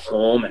doing at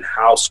home and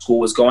how school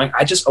was going.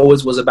 I just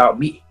always was about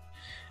me.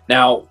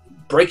 Now,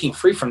 breaking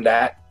free from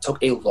that took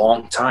a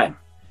long time,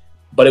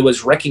 but it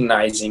was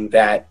recognizing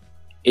that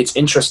it's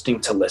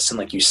interesting to listen.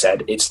 Like you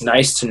said, it's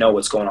nice to know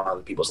what's going on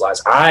in people's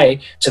lives.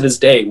 I, to this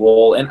day,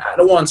 and I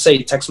don't want to say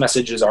text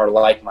messages are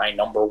like my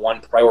number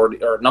one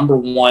priority or number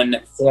one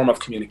form of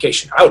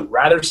communication. I would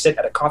rather sit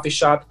at a coffee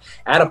shop,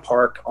 at a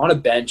park, on a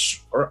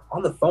bench, or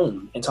on the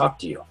phone and talk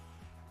to you.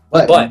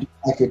 But you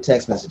like your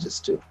text messages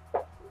too.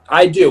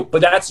 I do,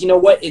 but that's,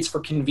 it's for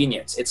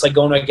convenience. It's like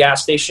going to a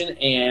gas station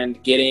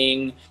and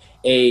getting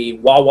a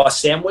Wawa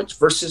sandwich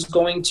versus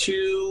going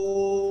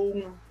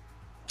to,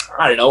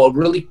 I don't know, a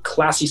really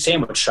classy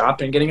sandwich shop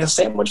and getting a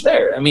sandwich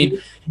there. I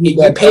mean,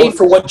 you pay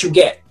for what you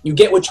get. You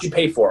get what you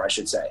pay for, I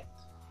should say.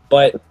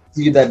 But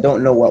to you that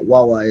don't know what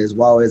Wawa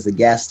is a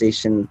gas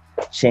station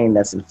chain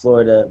that's in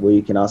Florida where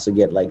you can also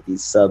get like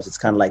these subs. It's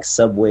kind of like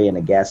Subway and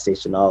a gas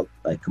station all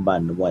like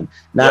combined into one.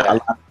 Not a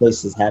lot of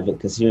places have it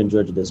because here in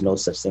Georgia there's no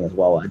such thing as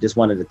Wawa. I just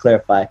wanted to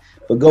clarify,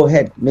 but go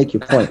ahead, make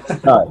your point.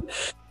 Sorry.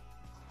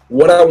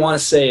 What I want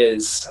to say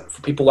is,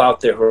 for people out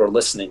there who are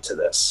listening to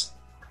this,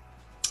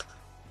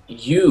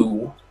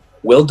 you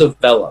will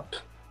develop.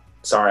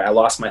 Sorry, I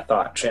lost my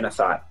train of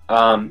thought.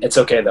 It's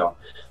okay though.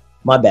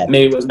 My bad.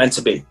 Maybe it was meant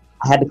to be.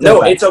 I had to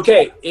no, it's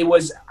okay.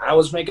 I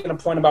was making a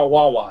point about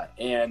Wawa,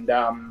 and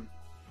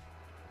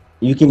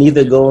you can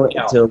either go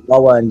to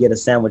Wawa and get a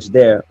sandwich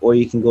there, or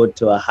you can go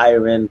to a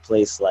higher end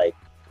place like,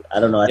 I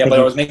don't know. I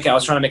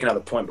was trying to make another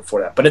point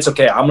before that, but it's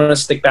okay. I'm going to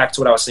stick back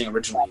to what I was saying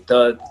originally.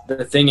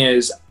 The thing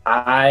is,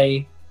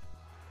 I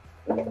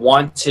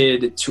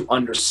wanted to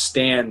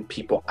understand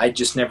people. I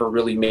just never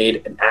really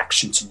made an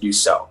action to do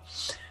so.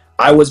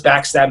 I was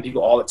backstabbing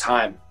people all the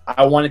time.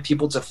 I wanted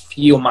people to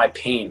feel my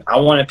pain. I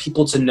wanted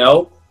people to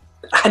know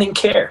I didn't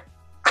care.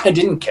 I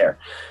didn't care.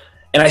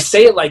 And I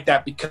say it like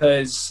that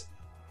because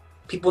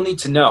people need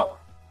to know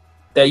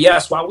that,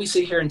 yes, while we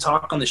sit here and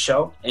talk on the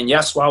show, and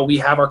yes, while we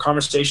have our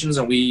conversations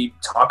and we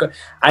talk,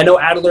 I know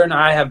Adler and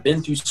I have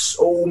been through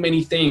so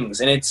many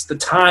things, and it's the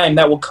time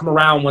that will come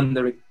around when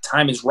the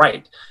time is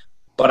right.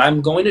 But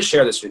I'm going to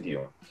share this with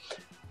you.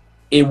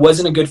 It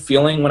wasn't a good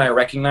feeling when I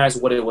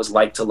recognized what it was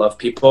like to love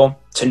people,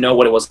 to know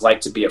what it was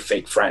like to be a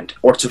fake friend,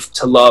 or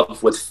to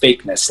love with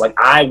fakeness. Like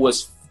I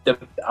was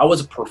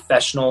a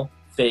professional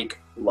fake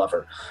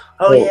lover.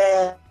 Oh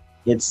yeah.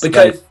 It's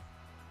because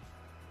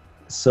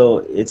So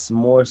it's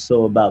more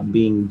so about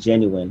being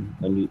genuine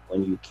when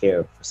you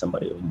care for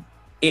somebody.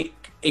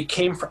 It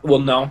came from, well,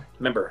 no,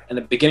 remember in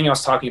the beginning I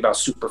was talking about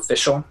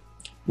superficial.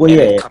 Well, and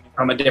yeah, it yeah. coming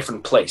from a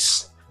different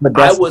place. But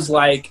I was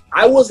like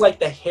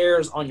the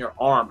hairs on your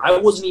arm. I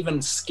wasn't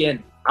even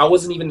skin. I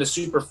wasn't even the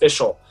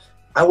superficial.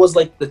 I was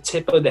like the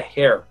tip of the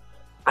hair.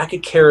 I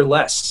could care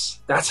less.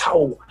 That's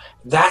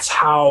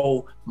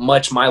how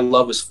much my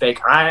love was fake.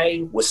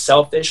 I was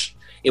selfish.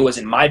 It was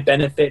in my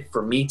benefit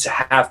for me to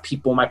have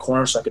people in my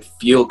corner so I could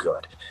feel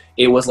good.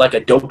 It was like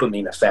a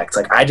dopamine effect.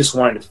 Like I just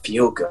wanted to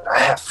feel good. I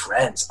have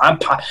friends. I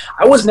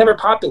was never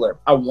popular.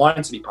 I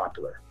wanted to be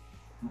popular,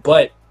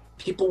 but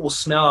people will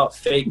smell out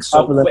fake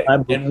so quick.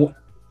 And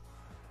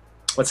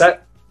what's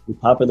that? You're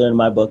popular in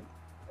my book.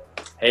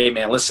 Hey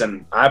man,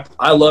 listen,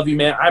 I love you,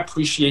 man. I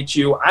appreciate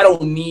you. I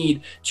don't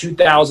need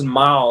 2,000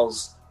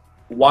 miles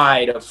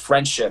wide of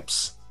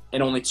friendships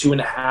and only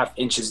 2.5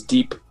 inches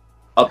deep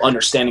of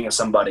understanding of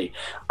somebody.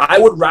 I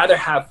would rather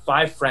have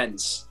 5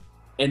 friends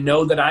and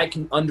know that I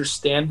can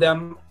understand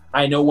them.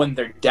 I know when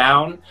they're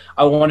down.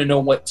 I want to know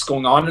what's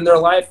going on in their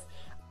life.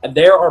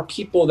 There are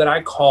people that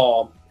I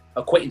call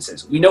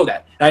acquaintances. We know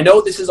that. And I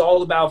know this is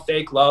all about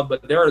fake love,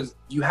 but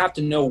you have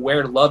to know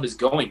where love is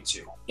going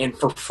to. And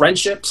for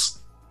friendships,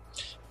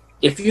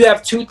 if you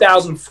have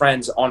 2,000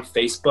 friends on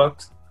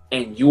Facebook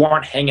and you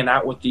aren't hanging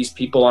out with these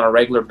people on a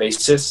regular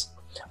basis,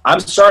 I'm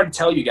sorry to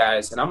tell you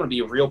guys, and I'm going to be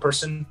a real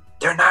person,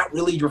 they're not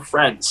really your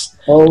friends.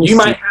 You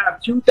might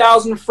have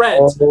 2,000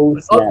 friends, but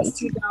of these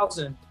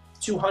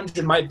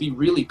 2,200 might be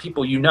really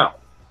people you know,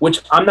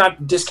 which I'm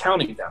not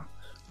discounting them.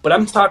 But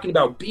I'm talking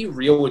about be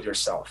real with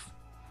yourself.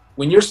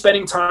 When you're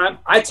spending time,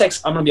 I'm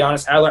going to be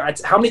honest, Adler,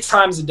 how many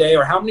times a day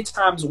or how many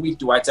times a week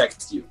do I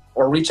text you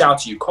or reach out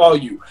to you, call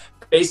you,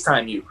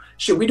 FaceTime you?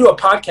 Shit, we do a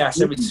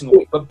podcast every single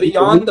week, but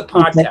beyond the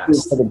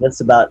podcast.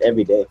 Just about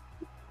every day.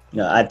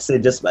 I'd say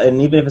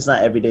and even if it's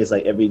not every day, it's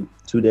like every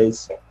 2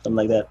 days, something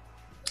like that.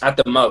 At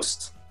the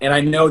most. And I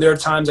know there are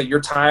times that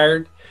you're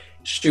tired.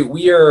 Shoot,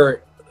 we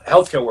are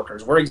healthcare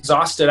workers. We're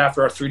exhausted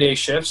after our 3-day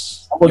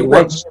shifts.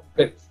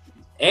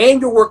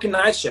 And you're working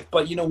night shift.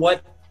 But you know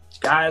what,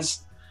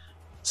 guys?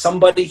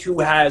 Somebody who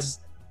has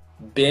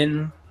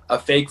been a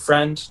fake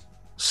friend,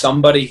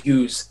 somebody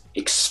who's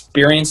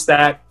experienced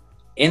that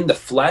in the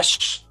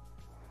flesh,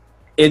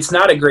 it's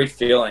not a great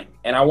feeling.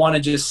 And I want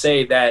to just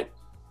say that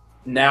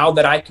now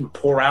that I can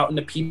pour out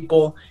into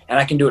people and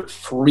I can do it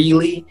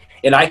freely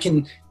and I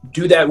can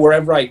do that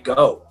wherever I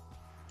go.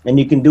 And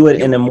you can do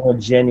it in a more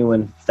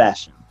genuine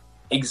fashion.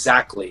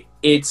 Exactly.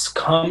 It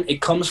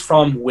comes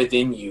from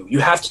within you. You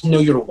have to know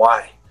your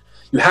why.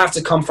 You have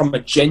to come from a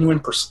genuine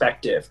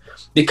perspective,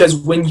 because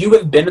when you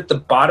have been at the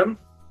bottom,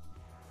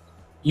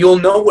 you'll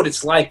know what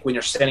it's like when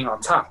you're standing on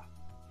top,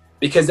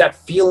 because that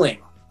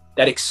feeling,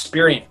 that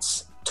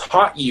experience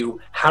taught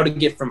you how to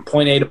get from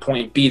point A to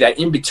point B. That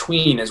in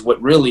between is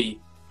what really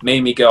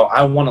made me go,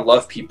 I want to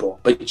love people,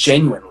 but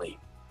genuinely.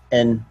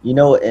 And,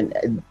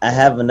 and I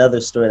have another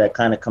story that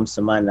kind of comes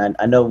to mind.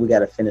 I know we got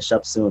to finish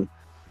up soon.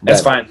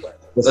 That's fine.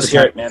 Let's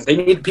hear it, man.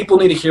 People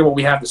need to hear what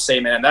we have to say,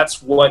 man. And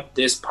that's what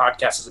this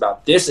podcast is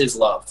about. This is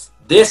love.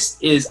 This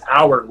is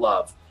our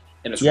love,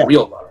 and it's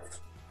real love.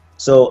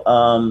 So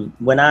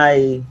when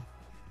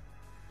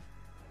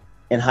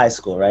in high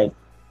school, right,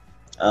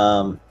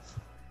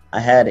 I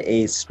had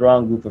a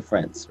strong group of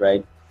friends,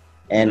 right?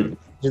 And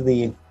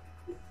usually,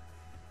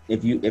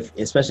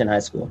 especially in high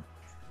school,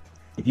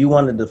 if you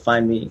wanted to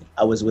find me,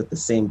 I was with the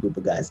same group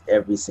of guys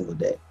every single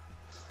day.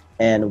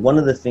 And one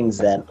of the things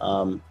that,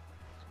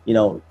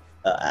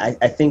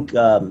 I think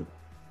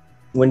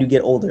when you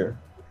get older,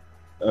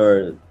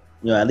 or,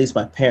 at least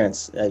my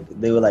parents,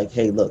 they were like,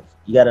 hey, look,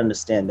 you got to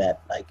understand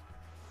that, like,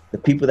 the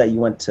people that you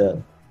went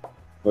to,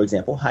 for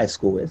example, high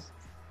school with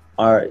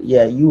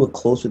you were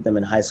close with them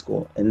in high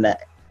school. And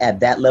that at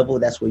that level,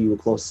 that's where you were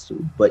close to.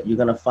 But you're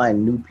going to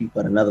find new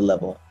people at another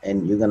level,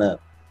 and you're going to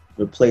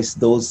replace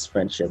those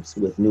friendships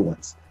with new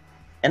ones.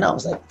 And I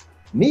was like,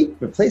 me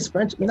replace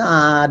friendship?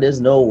 Nah,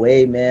 there's no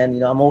way,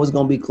 man. I'm always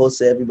going to be close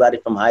to everybody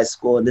from high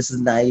school. And this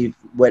is naive,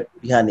 wet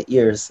behind the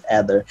ears,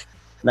 Adler,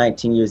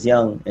 19 years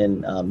young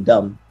and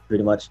dumb,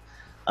 pretty much.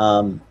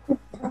 And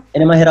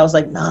in my head, I was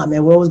like, nah,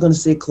 man, we're always going to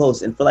stay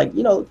close. And for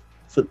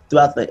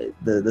throughout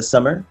the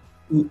summer,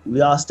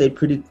 we all stayed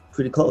pretty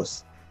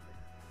close.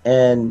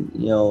 And,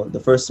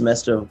 the first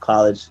semester of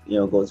college,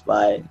 goes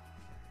by.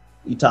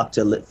 You talk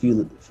to a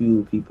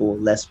few people,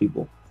 less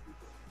people.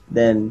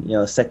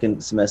 Then,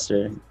 second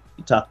semester,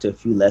 you talk to a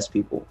few less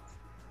people.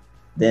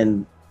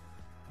 Then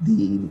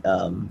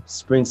the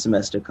spring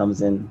semester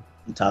comes in,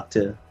 you talk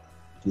to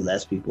a few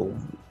less people.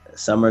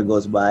 Summer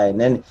goes by, and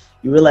then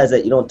you realize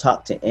that you don't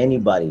talk to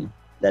anybody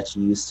that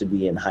you used to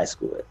be in high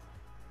school with.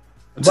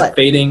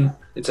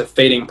 It's a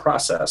fading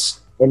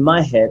process. In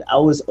my head, I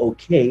was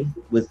okay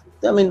with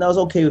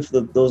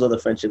those other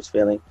friendships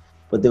failing,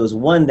 but there was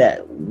one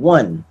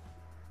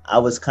I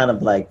was kind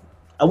of like,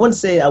 I wouldn't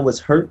say I was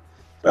hurt,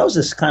 but I was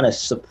just kind of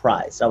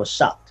surprised. I was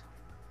shocked.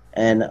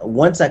 And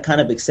once I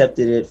kind of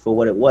accepted it for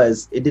what it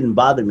was, it didn't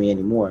bother me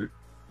anymore.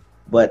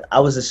 But I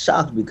was just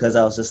shocked because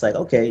I was just like,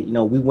 okay, you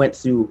know, we went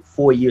through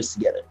 4 years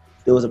together.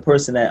 There was a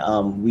person that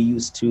we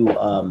used to,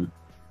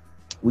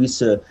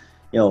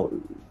 you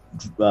know,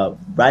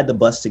 ride the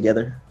bus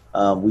together.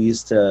 We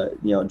used to,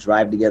 you know,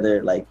 drive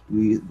together, like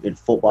we in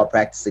football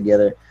practice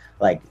together,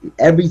 like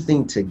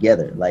everything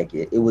together. Like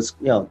it was,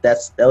 you know, that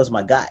was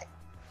my guy.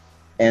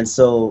 And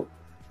so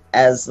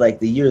as like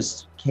the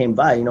years came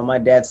by, you know, my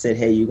dad said,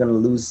 hey, you're going to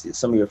lose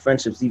some of your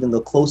friendships, even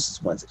the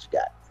closest ones that you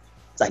got.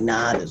 It's like,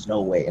 nah, there's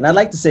no way. And I'd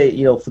like to say,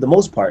 you know, for the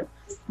most part,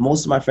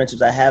 most of my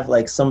friendships, I have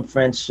like some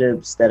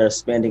friendships that are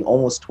spending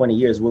almost 20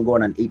 years. We're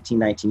going on 18,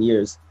 19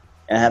 years.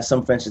 And I have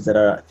some friendships that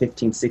are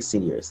 15,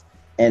 16 years.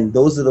 And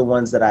those are the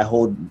ones that I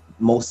hold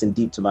most and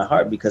deep to my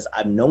heart because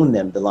I've known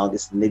them the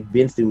longest and they've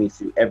been through me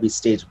through every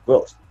stage of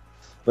growth.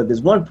 But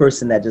there's one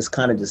person that just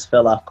kind of just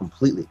fell off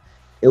completely.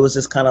 It was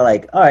just kind of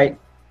like, all right,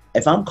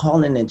 if I'm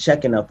calling and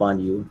checking up on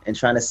you and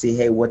trying to see,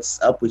 hey,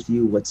 what's up with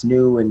you, what's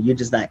new, and you're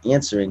just not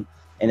answering,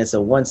 and it's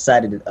a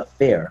one-sided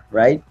affair,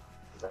 right?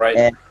 Right.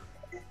 And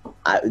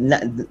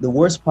the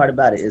worst part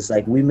about it is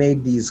like we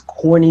made these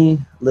corny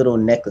little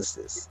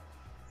necklaces,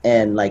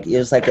 and like it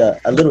was like a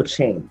little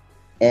chain,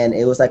 and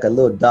it was like a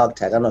little dog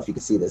tag. I don't know if you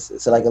can see this.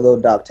 It's like a little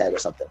dog tag or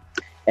something,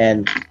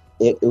 and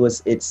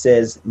it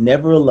says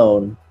never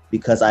alone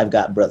because I've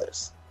got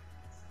brothers.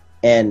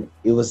 And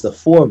it was the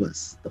four of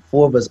us. The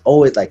four of us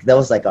always, like, that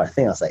was like our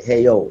thing. I was like,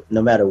 hey, yo,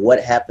 no matter what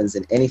happens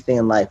in anything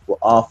in life, we're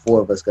all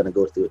four of us going to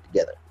go through it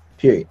together,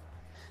 period.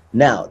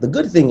 Now, the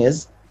good thing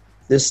is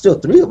there's still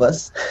three of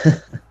us,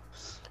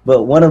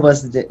 but one of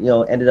us, you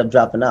know, ended up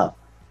dropping off.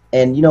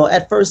 And, you know,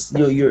 at first,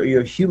 you know,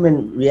 your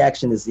human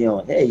reaction is, you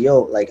know, hey,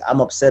 yo, like,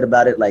 I'm upset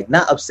about it. Like,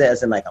 not upset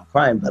as in, like, I'm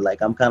crying, but, like,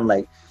 I'm kind of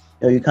like,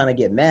 you know, you kind of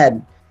get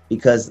mad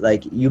because,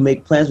 like, you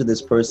make plans with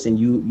this person.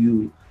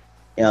 You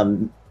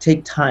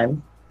take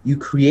time. You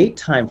create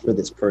time for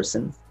this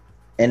person,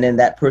 and then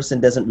that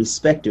person doesn't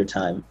respect your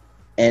time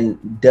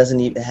and doesn't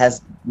even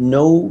has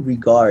no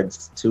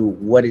regards to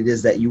what it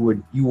is that you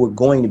were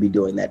going to be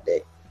doing that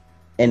day,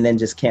 and then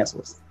just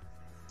cancels.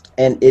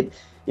 And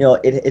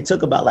it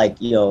took about,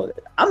 like, you know,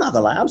 I'm not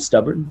gonna lie, I'm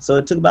stubborn. So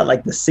it took about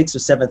like the 6th or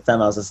 7th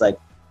time I was just like,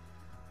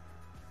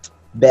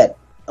 bet,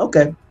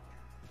 okay,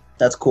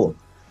 that's cool.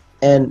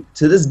 And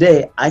to this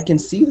day, I can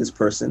see this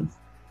person.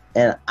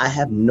 And I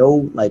have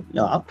no, like, you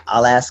know,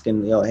 I'll ask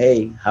him, you know,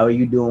 hey, how are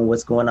you doing?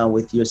 What's going on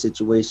with your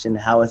situation?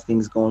 How are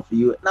things going for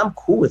you? And I'm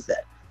cool with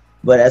that.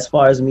 But as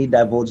far as me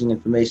divulging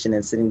information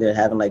and sitting there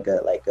having like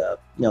a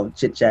you know,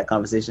 chit chat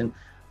conversation,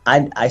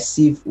 I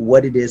see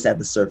what it is at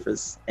the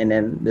surface, and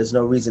then there's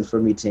no reason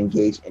for me to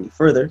engage any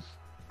further.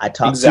 I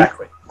talk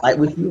exactly fight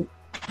with you,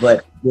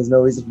 but there's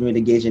no reason for me to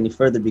engage any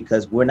further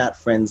because we're not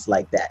friends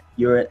like that.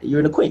 You're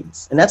an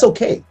acquaintance, and that's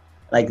okay.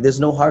 Like,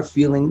 there's no hard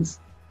feelings,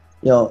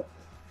 you know.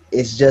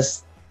 It's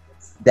just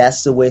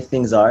that's the way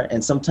things are,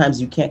 and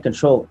sometimes you can't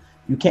control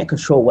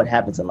what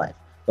happens in life.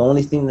 The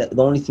only thing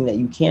that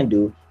you can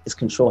do is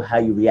control how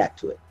you react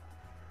to it.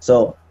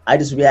 So I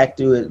just react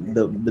to it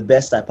the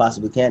best I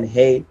possibly can.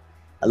 Hey,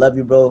 I love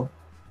you, bro.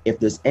 If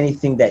there's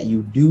anything that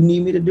you do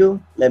need me to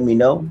do, let me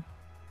know.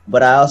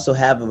 But I also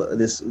have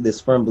this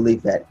firm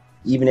belief that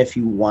even if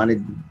you wanted,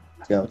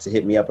 you know, to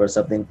hit me up or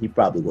something, he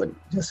probably wouldn't,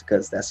 just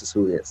because that's just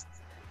who he is.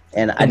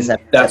 And I just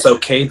have that's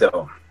okay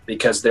though.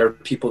 Because there are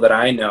people that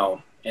I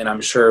know, and I'm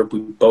sure we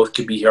both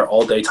could be here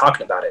all day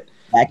talking about it.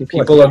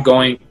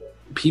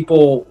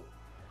 People,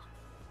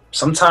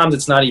 sometimes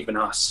it's not even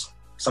us.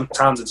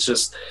 Sometimes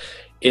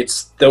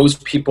it's those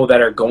people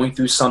that are going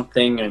through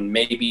something, and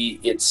maybe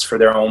it's for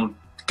their own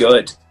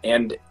good.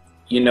 And,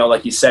 you know,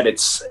 like you said,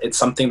 it's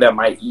something that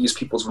might ease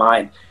people's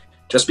mind.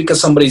 Just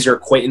because somebody's your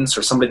acquaintance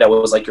or somebody that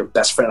was like your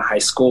best friend in high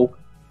school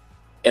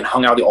and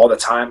hung out all the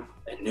time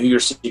and knew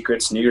your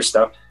secrets, knew your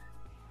stuff,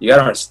 you got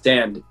to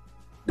understand,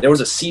 there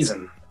was a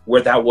season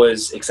where that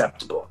was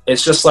acceptable.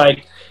 It's just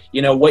like,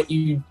 you know, what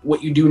you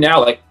do now.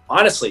 Like,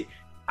 honestly,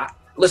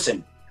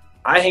 listen,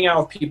 I hang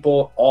out with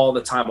people all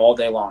the time, all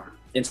day long.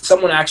 And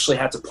someone actually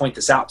had to point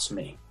this out to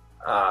me.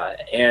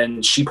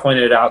 And she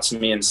pointed it out to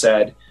me and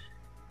said,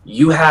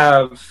 you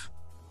have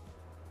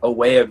a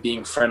way of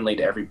being friendly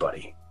to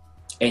everybody.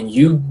 And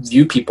you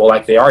view people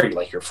like they are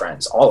like your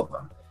friends, all of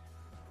them.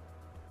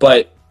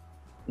 But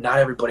not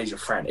everybody's your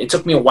friend. It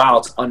took me a while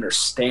to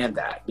understand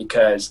that,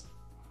 because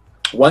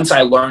once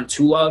I learned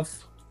to love,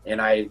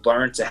 and I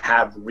learned to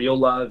have real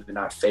love and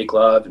not fake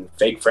love and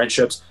fake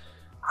friendships,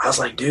 I was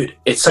like, dude,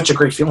 it's such a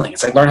great feeling.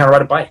 It's like learning how to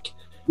ride a bike.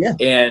 Yeah.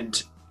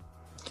 And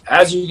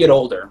as you get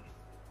older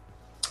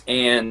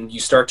and you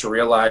start to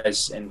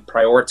realize and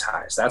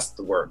prioritize, that's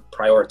the word,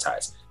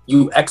 prioritize.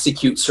 You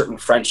execute certain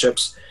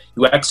friendships,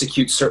 you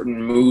execute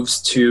certain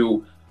moves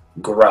to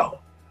grow.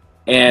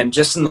 And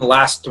just in the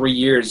last 3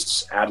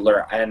 years,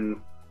 Adler,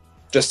 and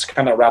just to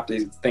kind of wrap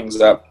these things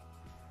up,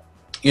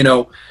 you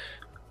know,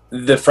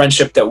 the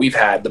friendship that we've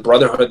had, the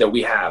brotherhood that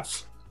we have,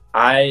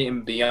 I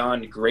am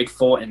beyond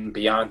grateful and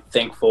beyond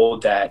thankful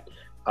that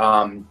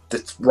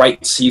the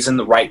right season,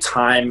 the right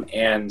time,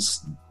 and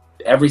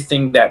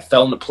everything that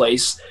fell into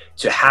place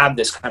to have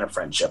this kind of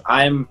friendship.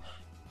 I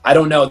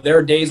don't know. There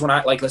are days when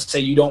I, like, let's say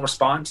you don't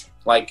respond,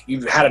 Like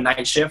you've had a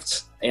night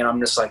shift, and I'm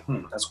just like,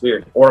 that's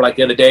weird. Or like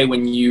the other day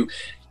when you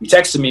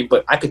texted me,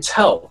 but I could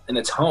tell in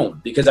the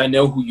tone because I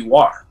know who you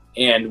are.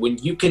 And when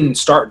you can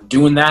start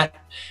doing that,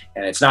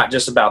 and it's not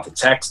just about the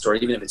text, or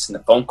even if it's in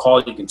the phone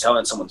call, you can tell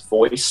in someone's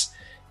voice.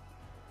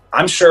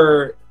 I'm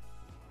sure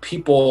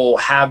people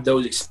have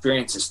those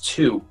experiences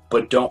too,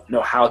 but don't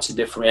know how to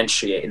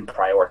differentiate and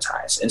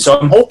prioritize. And so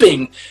I'm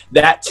hoping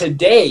that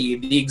today,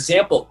 the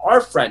example of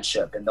our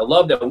friendship and the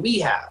love that we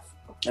have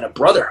and a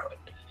brotherhood,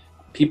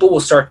 people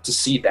will start to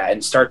see that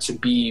and start to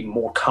be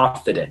more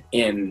confident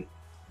in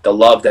the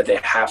love that they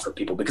have for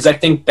people. Because I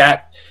think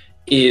that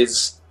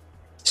is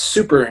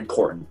super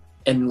important.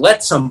 And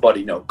let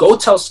somebody know. Go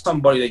tell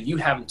somebody that you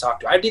haven't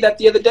talked to. I did that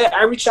the other day.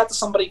 I reached out to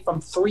somebody from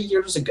 3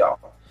 years ago.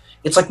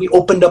 It's like we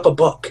opened up a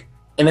book.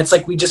 And it's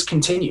like we just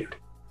continued.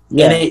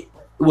 Yeah. And it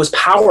was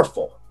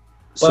powerful.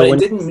 But it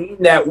didn't mean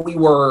that we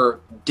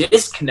were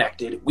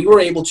disconnected. We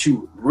were able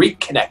to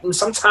reconnect. And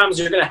sometimes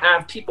you're going to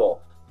have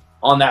people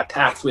on that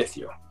path with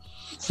you.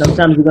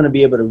 Sometimes you're going to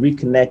be able to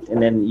reconnect,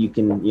 and then you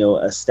can,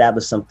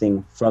 establish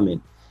something from it.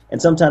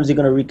 And sometimes you're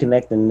going to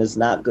reconnect, and there's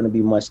not going to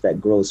be much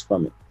that grows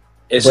from it.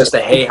 It's just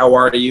a, hey, how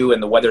are you?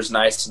 And the weather's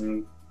nice,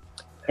 and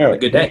have a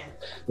good day.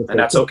 And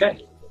that's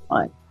okay.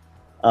 Fine.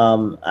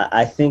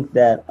 I think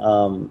that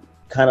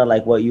kind of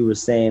like what you were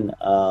saying,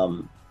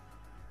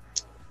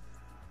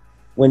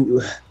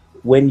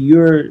 when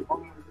you're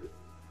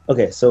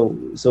okay, so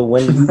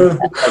when you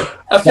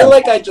I feel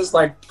like I just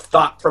like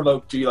thought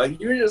provoked you. Like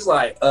you're just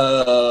like,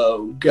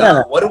 oh God,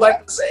 no. What do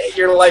I say?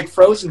 You're like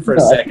frozen for a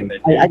second.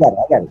 I got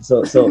it.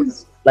 So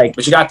like,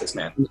 but you got this,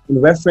 man. In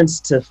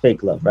reference to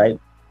fake love, right?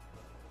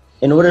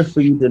 In order for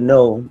you to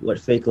know what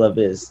fake love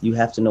is, you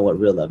have to know what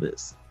real love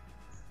is.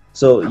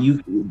 So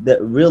that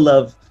real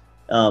love,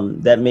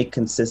 that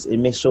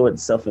may show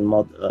itself in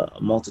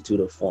a multitude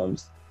of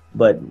forms,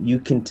 but you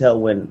can tell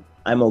when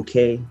I'm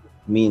okay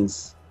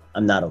means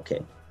I'm not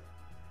okay.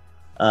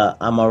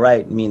 I'm all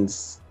right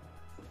means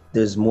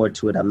there's more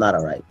to it. I'm not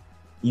all right.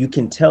 You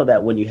can tell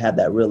that when you have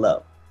that real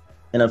love.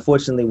 And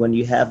unfortunately, when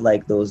you have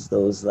like those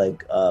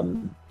like,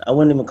 I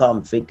wouldn't even call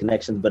them fake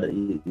connections, but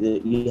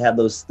you have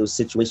those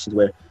situations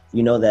where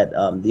you know that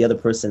the other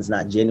person's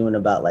not genuine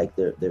about like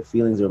their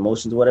feelings or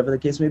emotions or whatever the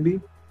case may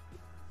be.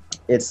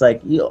 It's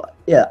like,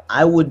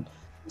 I would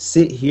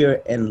sit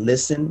here and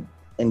listen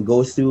and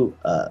go through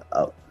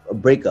a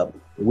breakup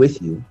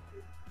with you,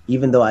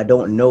 even though I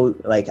don't know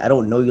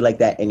you like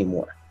that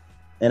anymore.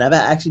 And I've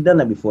actually done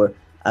that before.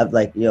 I've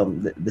like,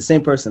 the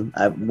same person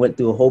I went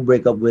through a whole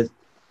breakup with,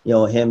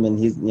 him, and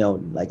he's,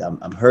 like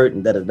I'm hurt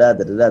and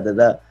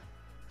da-da-da.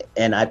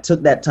 And I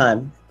took that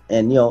time,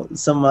 and,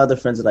 some of my other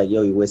friends are like,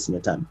 yo, you're wasting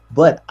your time.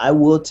 But I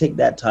will take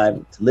that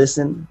time to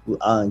listen.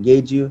 I'll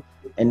engage you.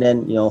 And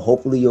then,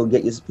 hopefully you'll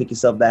pick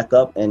yourself back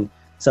up and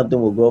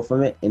something will grow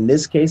from it. In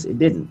this case, it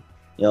didn't.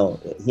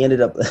 He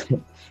ended up,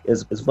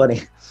 it's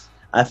funny.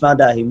 I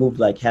found out he moved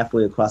like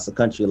halfway across the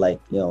country,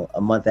 like,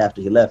 a month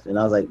after he left. And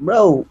I was like,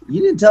 bro,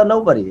 you didn't tell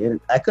nobody. And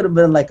I could have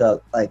been like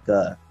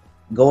a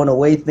going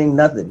away thing,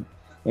 nothing.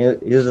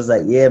 And he was just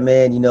like, yeah,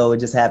 man, it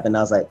just happened.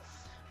 I was like,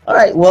 all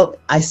right, well,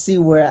 I see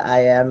where I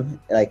am,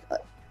 like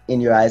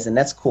in your eyes, and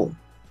that's cool.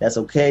 That's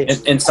okay.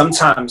 And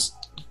sometimes,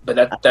 but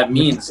that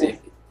means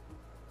it.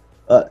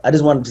 I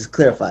just wanted to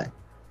clarify.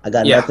 I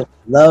got nothing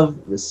but love,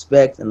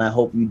 respect, and I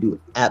hope you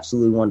do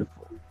absolutely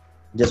wonderful.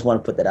 Just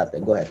want to put that out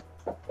there. Go ahead.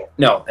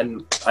 No,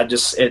 and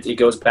it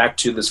goes back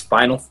to this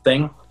final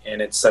thing,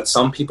 and it's that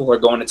some people are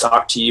going to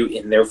talk to you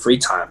in their free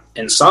time,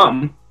 and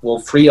some will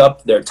free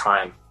up their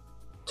time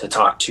to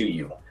talk to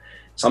you.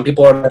 Some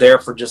people are there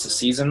for just a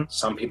season.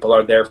 Some people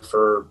are there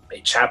for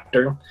a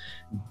chapter.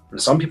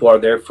 And some people are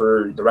there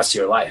for the rest of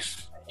your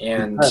life.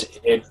 And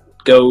it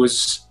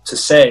goes to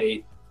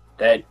say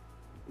that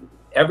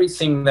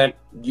everything that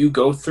you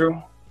go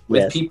through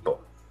with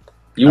people,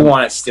 you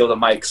want to steal the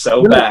mic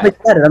so bad.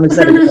 I'm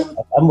excited.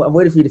 I'm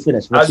waiting for you to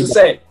finish. I was just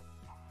saying,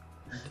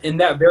 in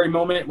that very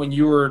moment when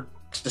you were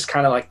just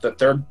kind of like the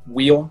third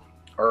wheel,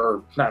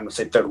 or not going to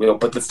say third wheel,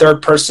 but the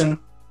third person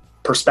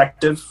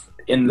perspective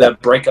in the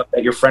breakup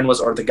that your friend was,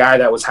 or the guy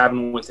that was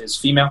having with his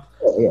female.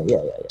 Yeah.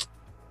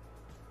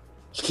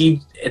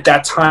 He, at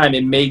that time,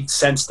 it made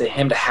sense to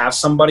him to have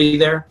somebody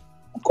there.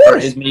 Of course. Or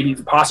his maybe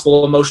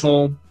possible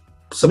emotional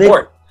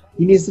support.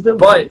 He needs to feel.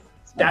 But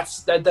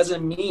that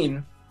doesn't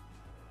mean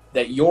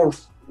that your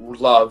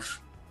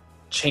love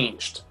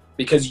changed,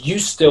 because you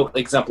still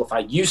exemplify,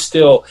 you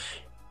still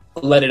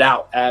let it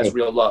out as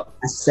real love.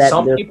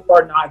 Some people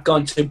are not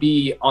going to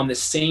be on the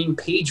same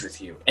page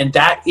with you, and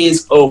that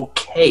is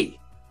okay.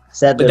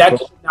 But that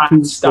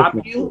cannot stop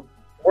you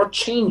or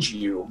change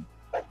you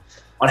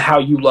on how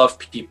you love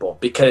people,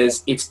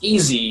 because it's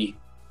easy.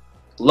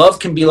 Love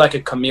can be like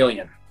a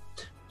chameleon.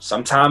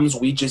 Sometimes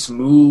we just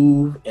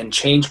move and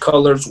change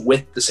colors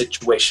with the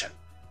situation,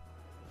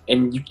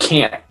 and you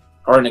can't.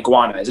 Or an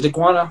iguana. Is it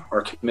iguana or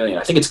a chameleon?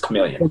 I think it's a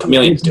chameleon.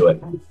 Chameleons do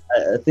it.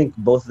 I think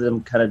both of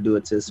them kind of do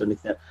it to a certain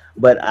extent.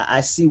 But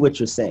I see what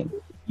you're saying.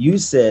 You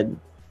said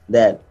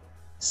that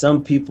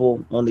some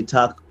people only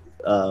talk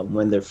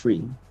when they're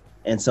free,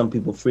 and some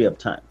people free up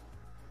time.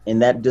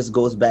 And that just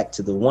goes back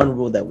to the one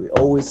rule that we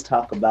always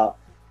talk about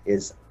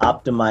is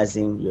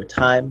optimizing your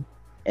time.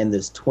 And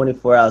there's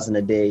 24 hours in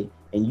a day,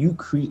 and you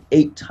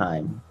create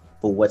time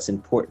for what's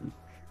important.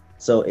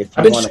 So if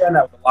I've been sharing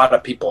that with a lot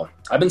of people.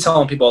 I've been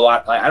telling people a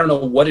lot. Like, I don't know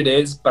what it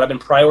is, but I've been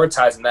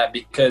prioritizing that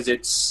because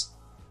it's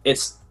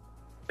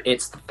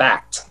the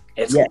fact.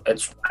 It's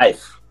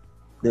life.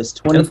 There's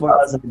 24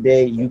 hours in a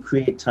day. You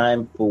create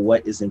time for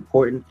what is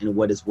important and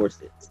what is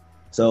worth it.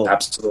 So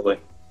absolutely.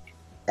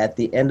 At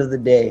the end of the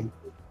day,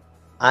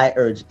 I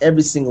urge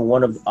every single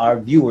one of our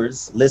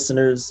viewers,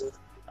 listeners,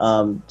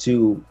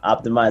 to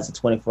optimize the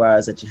 24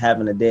 hours that you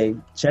have in a day.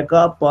 Check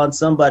up on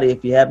somebody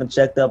if you haven't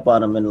checked up on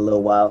them in a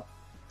little while.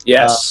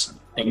 Yes,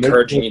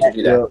 encouraging you to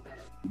do that.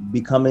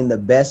 Becoming the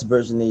best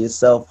version of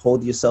yourself.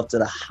 Hold yourself to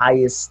the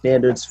highest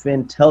standards.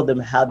 Finn, tell them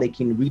how they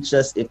can reach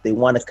us if they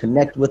want to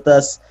connect with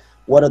us.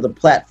 What are the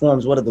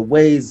platforms? What are the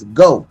ways?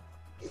 Go.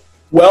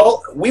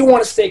 Well, we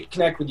want to stay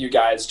connected with you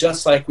guys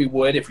just like we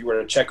would if we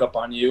were to check up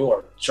on you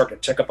or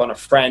check up on a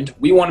friend.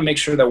 We want to make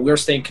sure that we're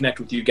staying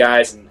connected with you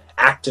guys and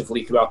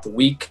actively throughout the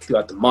week,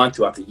 throughout the month,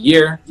 throughout the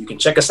year. You can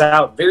check us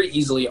out very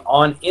easily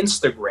on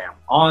Instagram,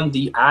 on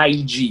the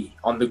IG,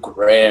 on the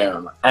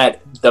gram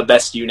at The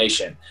Best You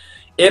Nation.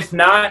 If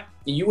not,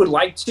 you would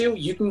like to,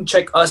 you can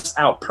check us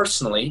out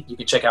personally. You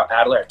can check out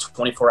Adler at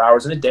 24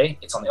 hours in a day.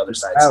 It's on the other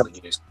side. I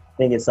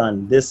think it's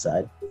on this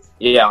side.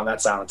 Yeah, on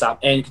that side on top.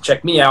 And you can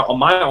check me out on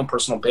my own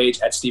personal page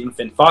at Stephen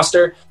Finn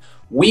Foster.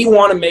 We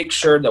want to make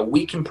sure that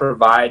we can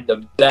provide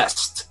the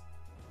best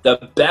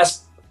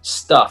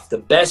stuff, the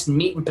best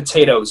meat and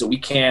potatoes that we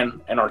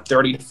can in our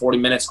 30 to 40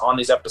 minutes on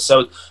these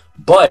episodes.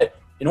 But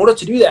in order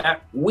to do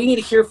that, we need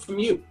to hear from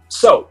you.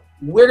 So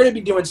we're going to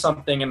be doing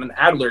something. And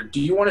Adler,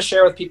 do you want to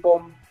share with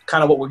people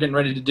kind of what we're getting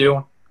ready to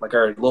do? Like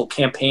our little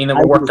campaign that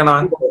we're working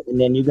on? And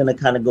then you're going to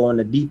kind of go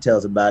into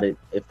details about it,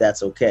 if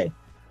that's okay.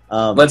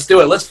 Let's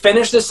do it. Let's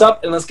finish this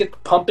up and let's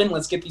get pumping.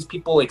 Let's get these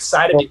people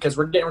excited because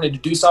we're getting ready to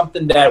do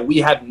something that we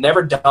have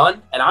never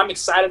done. And I'm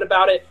excited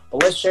about it.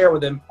 But let's share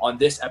with them on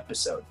this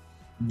episode.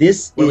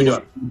 This is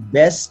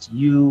Best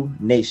You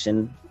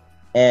Nation.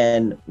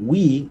 And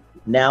we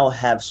now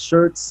have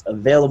shirts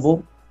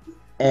available.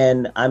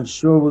 And I'm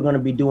sure we're going to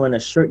be doing a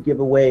shirt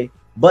giveaway.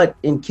 But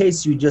in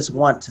case you just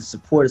want to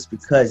support us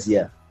because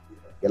you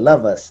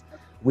love us,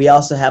 we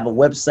also have a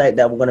website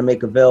that we're going to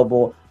make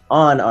available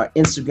on our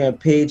Instagram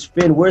page.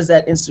 Finn, where's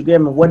that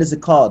Instagram and what is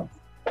it called?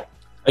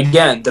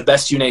 Again, The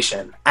Best You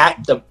Nation.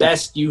 At The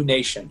Best You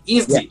Nation.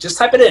 Easy. Yeah. Just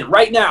type it in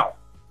right now.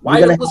 While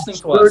you're listening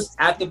to us,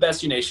 at The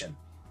Best You Nation.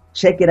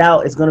 Check it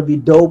out. It's going to be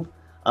dope.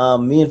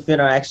 Me and Finn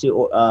are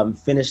actually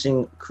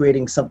finishing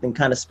creating something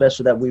kind of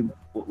special that we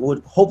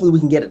would hopefully we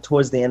can get it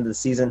towards the end of the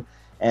season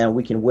and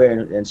we can wear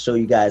and show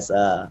you guys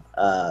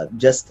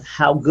just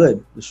how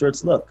good the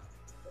shirts look.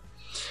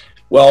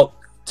 Well,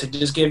 to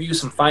just give you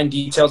some fine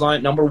details on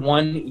it, number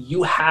one,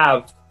 you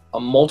have a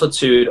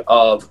multitude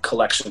of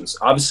collections.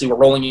 Obviously, we're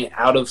rolling it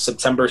out of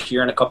September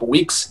here in a couple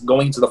weeks,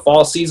 going into the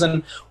fall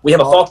season. We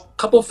have a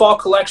couple fall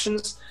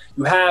collections.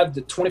 You have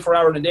the 24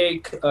 hours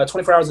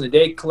in a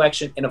day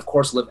collection, and of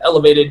course, Live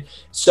Elevated.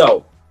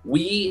 So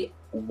we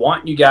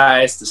want you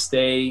guys to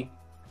stay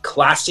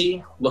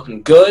classy,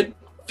 looking good,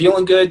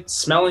 feeling good,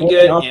 smelling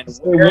good, and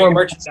wearing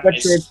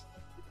merchandise.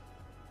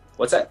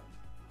 What's that?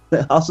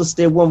 Also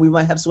stay warm. We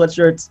might have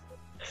sweatshirts.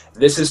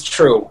 This is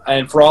true.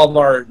 And for all of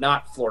our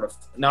not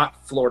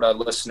Florida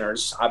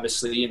listeners,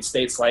 obviously in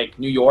states like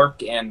New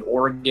York and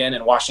Oregon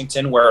and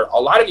Washington, where a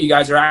lot of you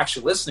guys are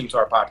actually listening to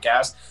our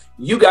podcast,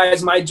 you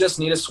guys might just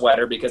need a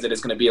sweater because it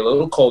is going to be a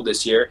little cold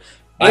this year.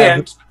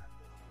 And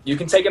you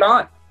can take it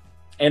on.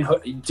 And,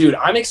 dude,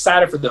 I'm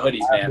excited for the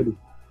hoodies, man.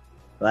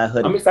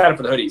 I'm excited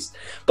for the hoodies.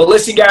 But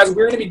listen, guys,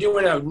 we're going to be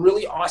doing a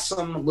really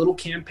awesome little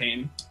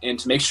campaign. And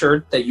to make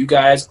sure that you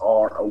guys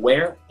are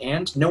aware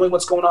and knowing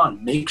what's going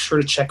on, make sure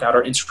to check out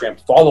our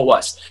Instagram. Follow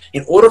us.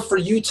 In order for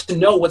you to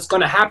know what's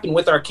going to happen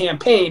with our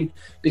campaign,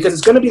 because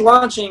it's going to be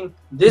launching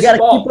this fall. You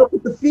got to keep up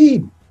with the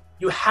feed.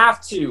 You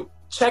have to.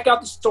 Check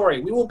out the story.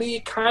 We will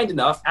be kind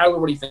enough. Adler,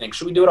 what do you think?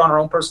 Should we do it on our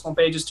own personal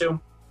pages too?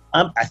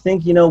 I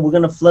think, we're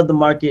going to flood the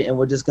market and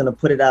we're just going to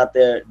put it out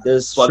there.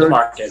 There's flood the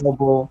market.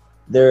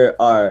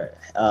 There are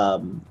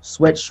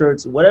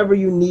sweatshirts, whatever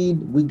you need,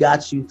 we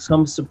got you.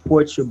 Come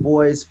support your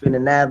boys, Finn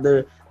and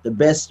Adler, The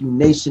Best You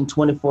Nation,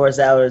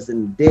 24 hours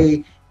in a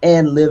day,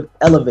 and Live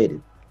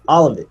Elevated.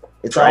 All of it.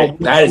 It's right.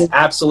 That is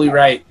absolutely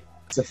right.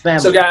 It's a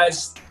family. So,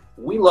 guys,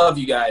 we love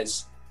you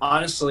guys.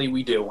 Honestly,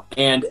 we do.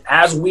 And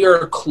as we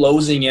are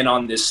closing in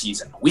on this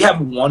season, we have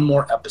one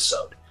more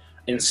episode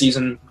in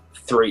season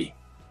 3.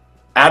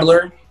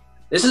 Adler,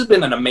 this has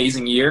been an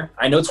amazing year.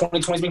 I know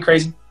 2020 has been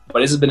crazy, but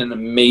this has been an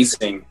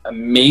amazing,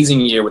 amazing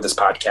year with this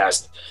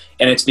podcast.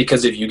 And it's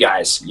because of you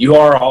guys. You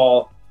are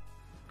all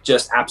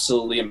just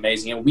absolutely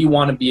amazing. And we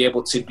want to be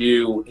able to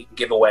do a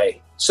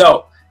giveaway.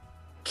 So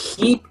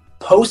keep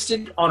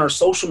posted on our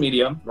social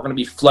media. We're going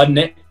to be flooding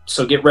it.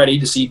 So get ready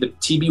to see the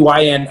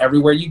TBYN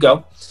everywhere you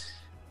go.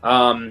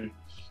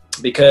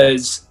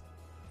 Because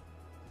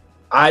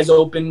eyes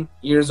open,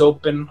 ears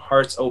open,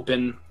 hearts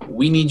open.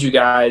 We need you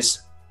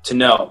guys to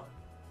know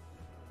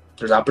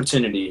there's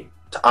opportunity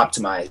to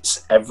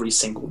optimize every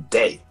single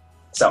day.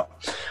 So,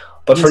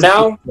 but for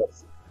now.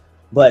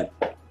 But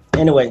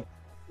anyway,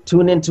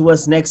 tune in to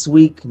us next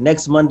week,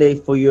 next Monday,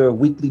 for your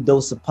weekly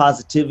dose of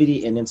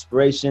positivity and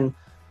inspiration.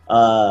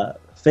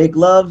 Fake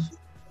love,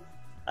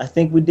 I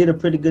think we did a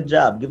pretty good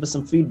job. Give us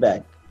some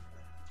feedback.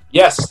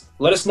 Yes,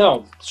 let us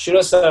know. Shoot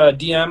us a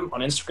DM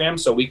on Instagram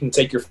so we can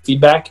take your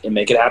feedback and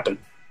make it happen.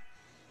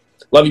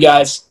 Love you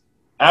guys.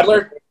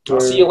 Adler, I'll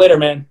see you later,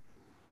 man.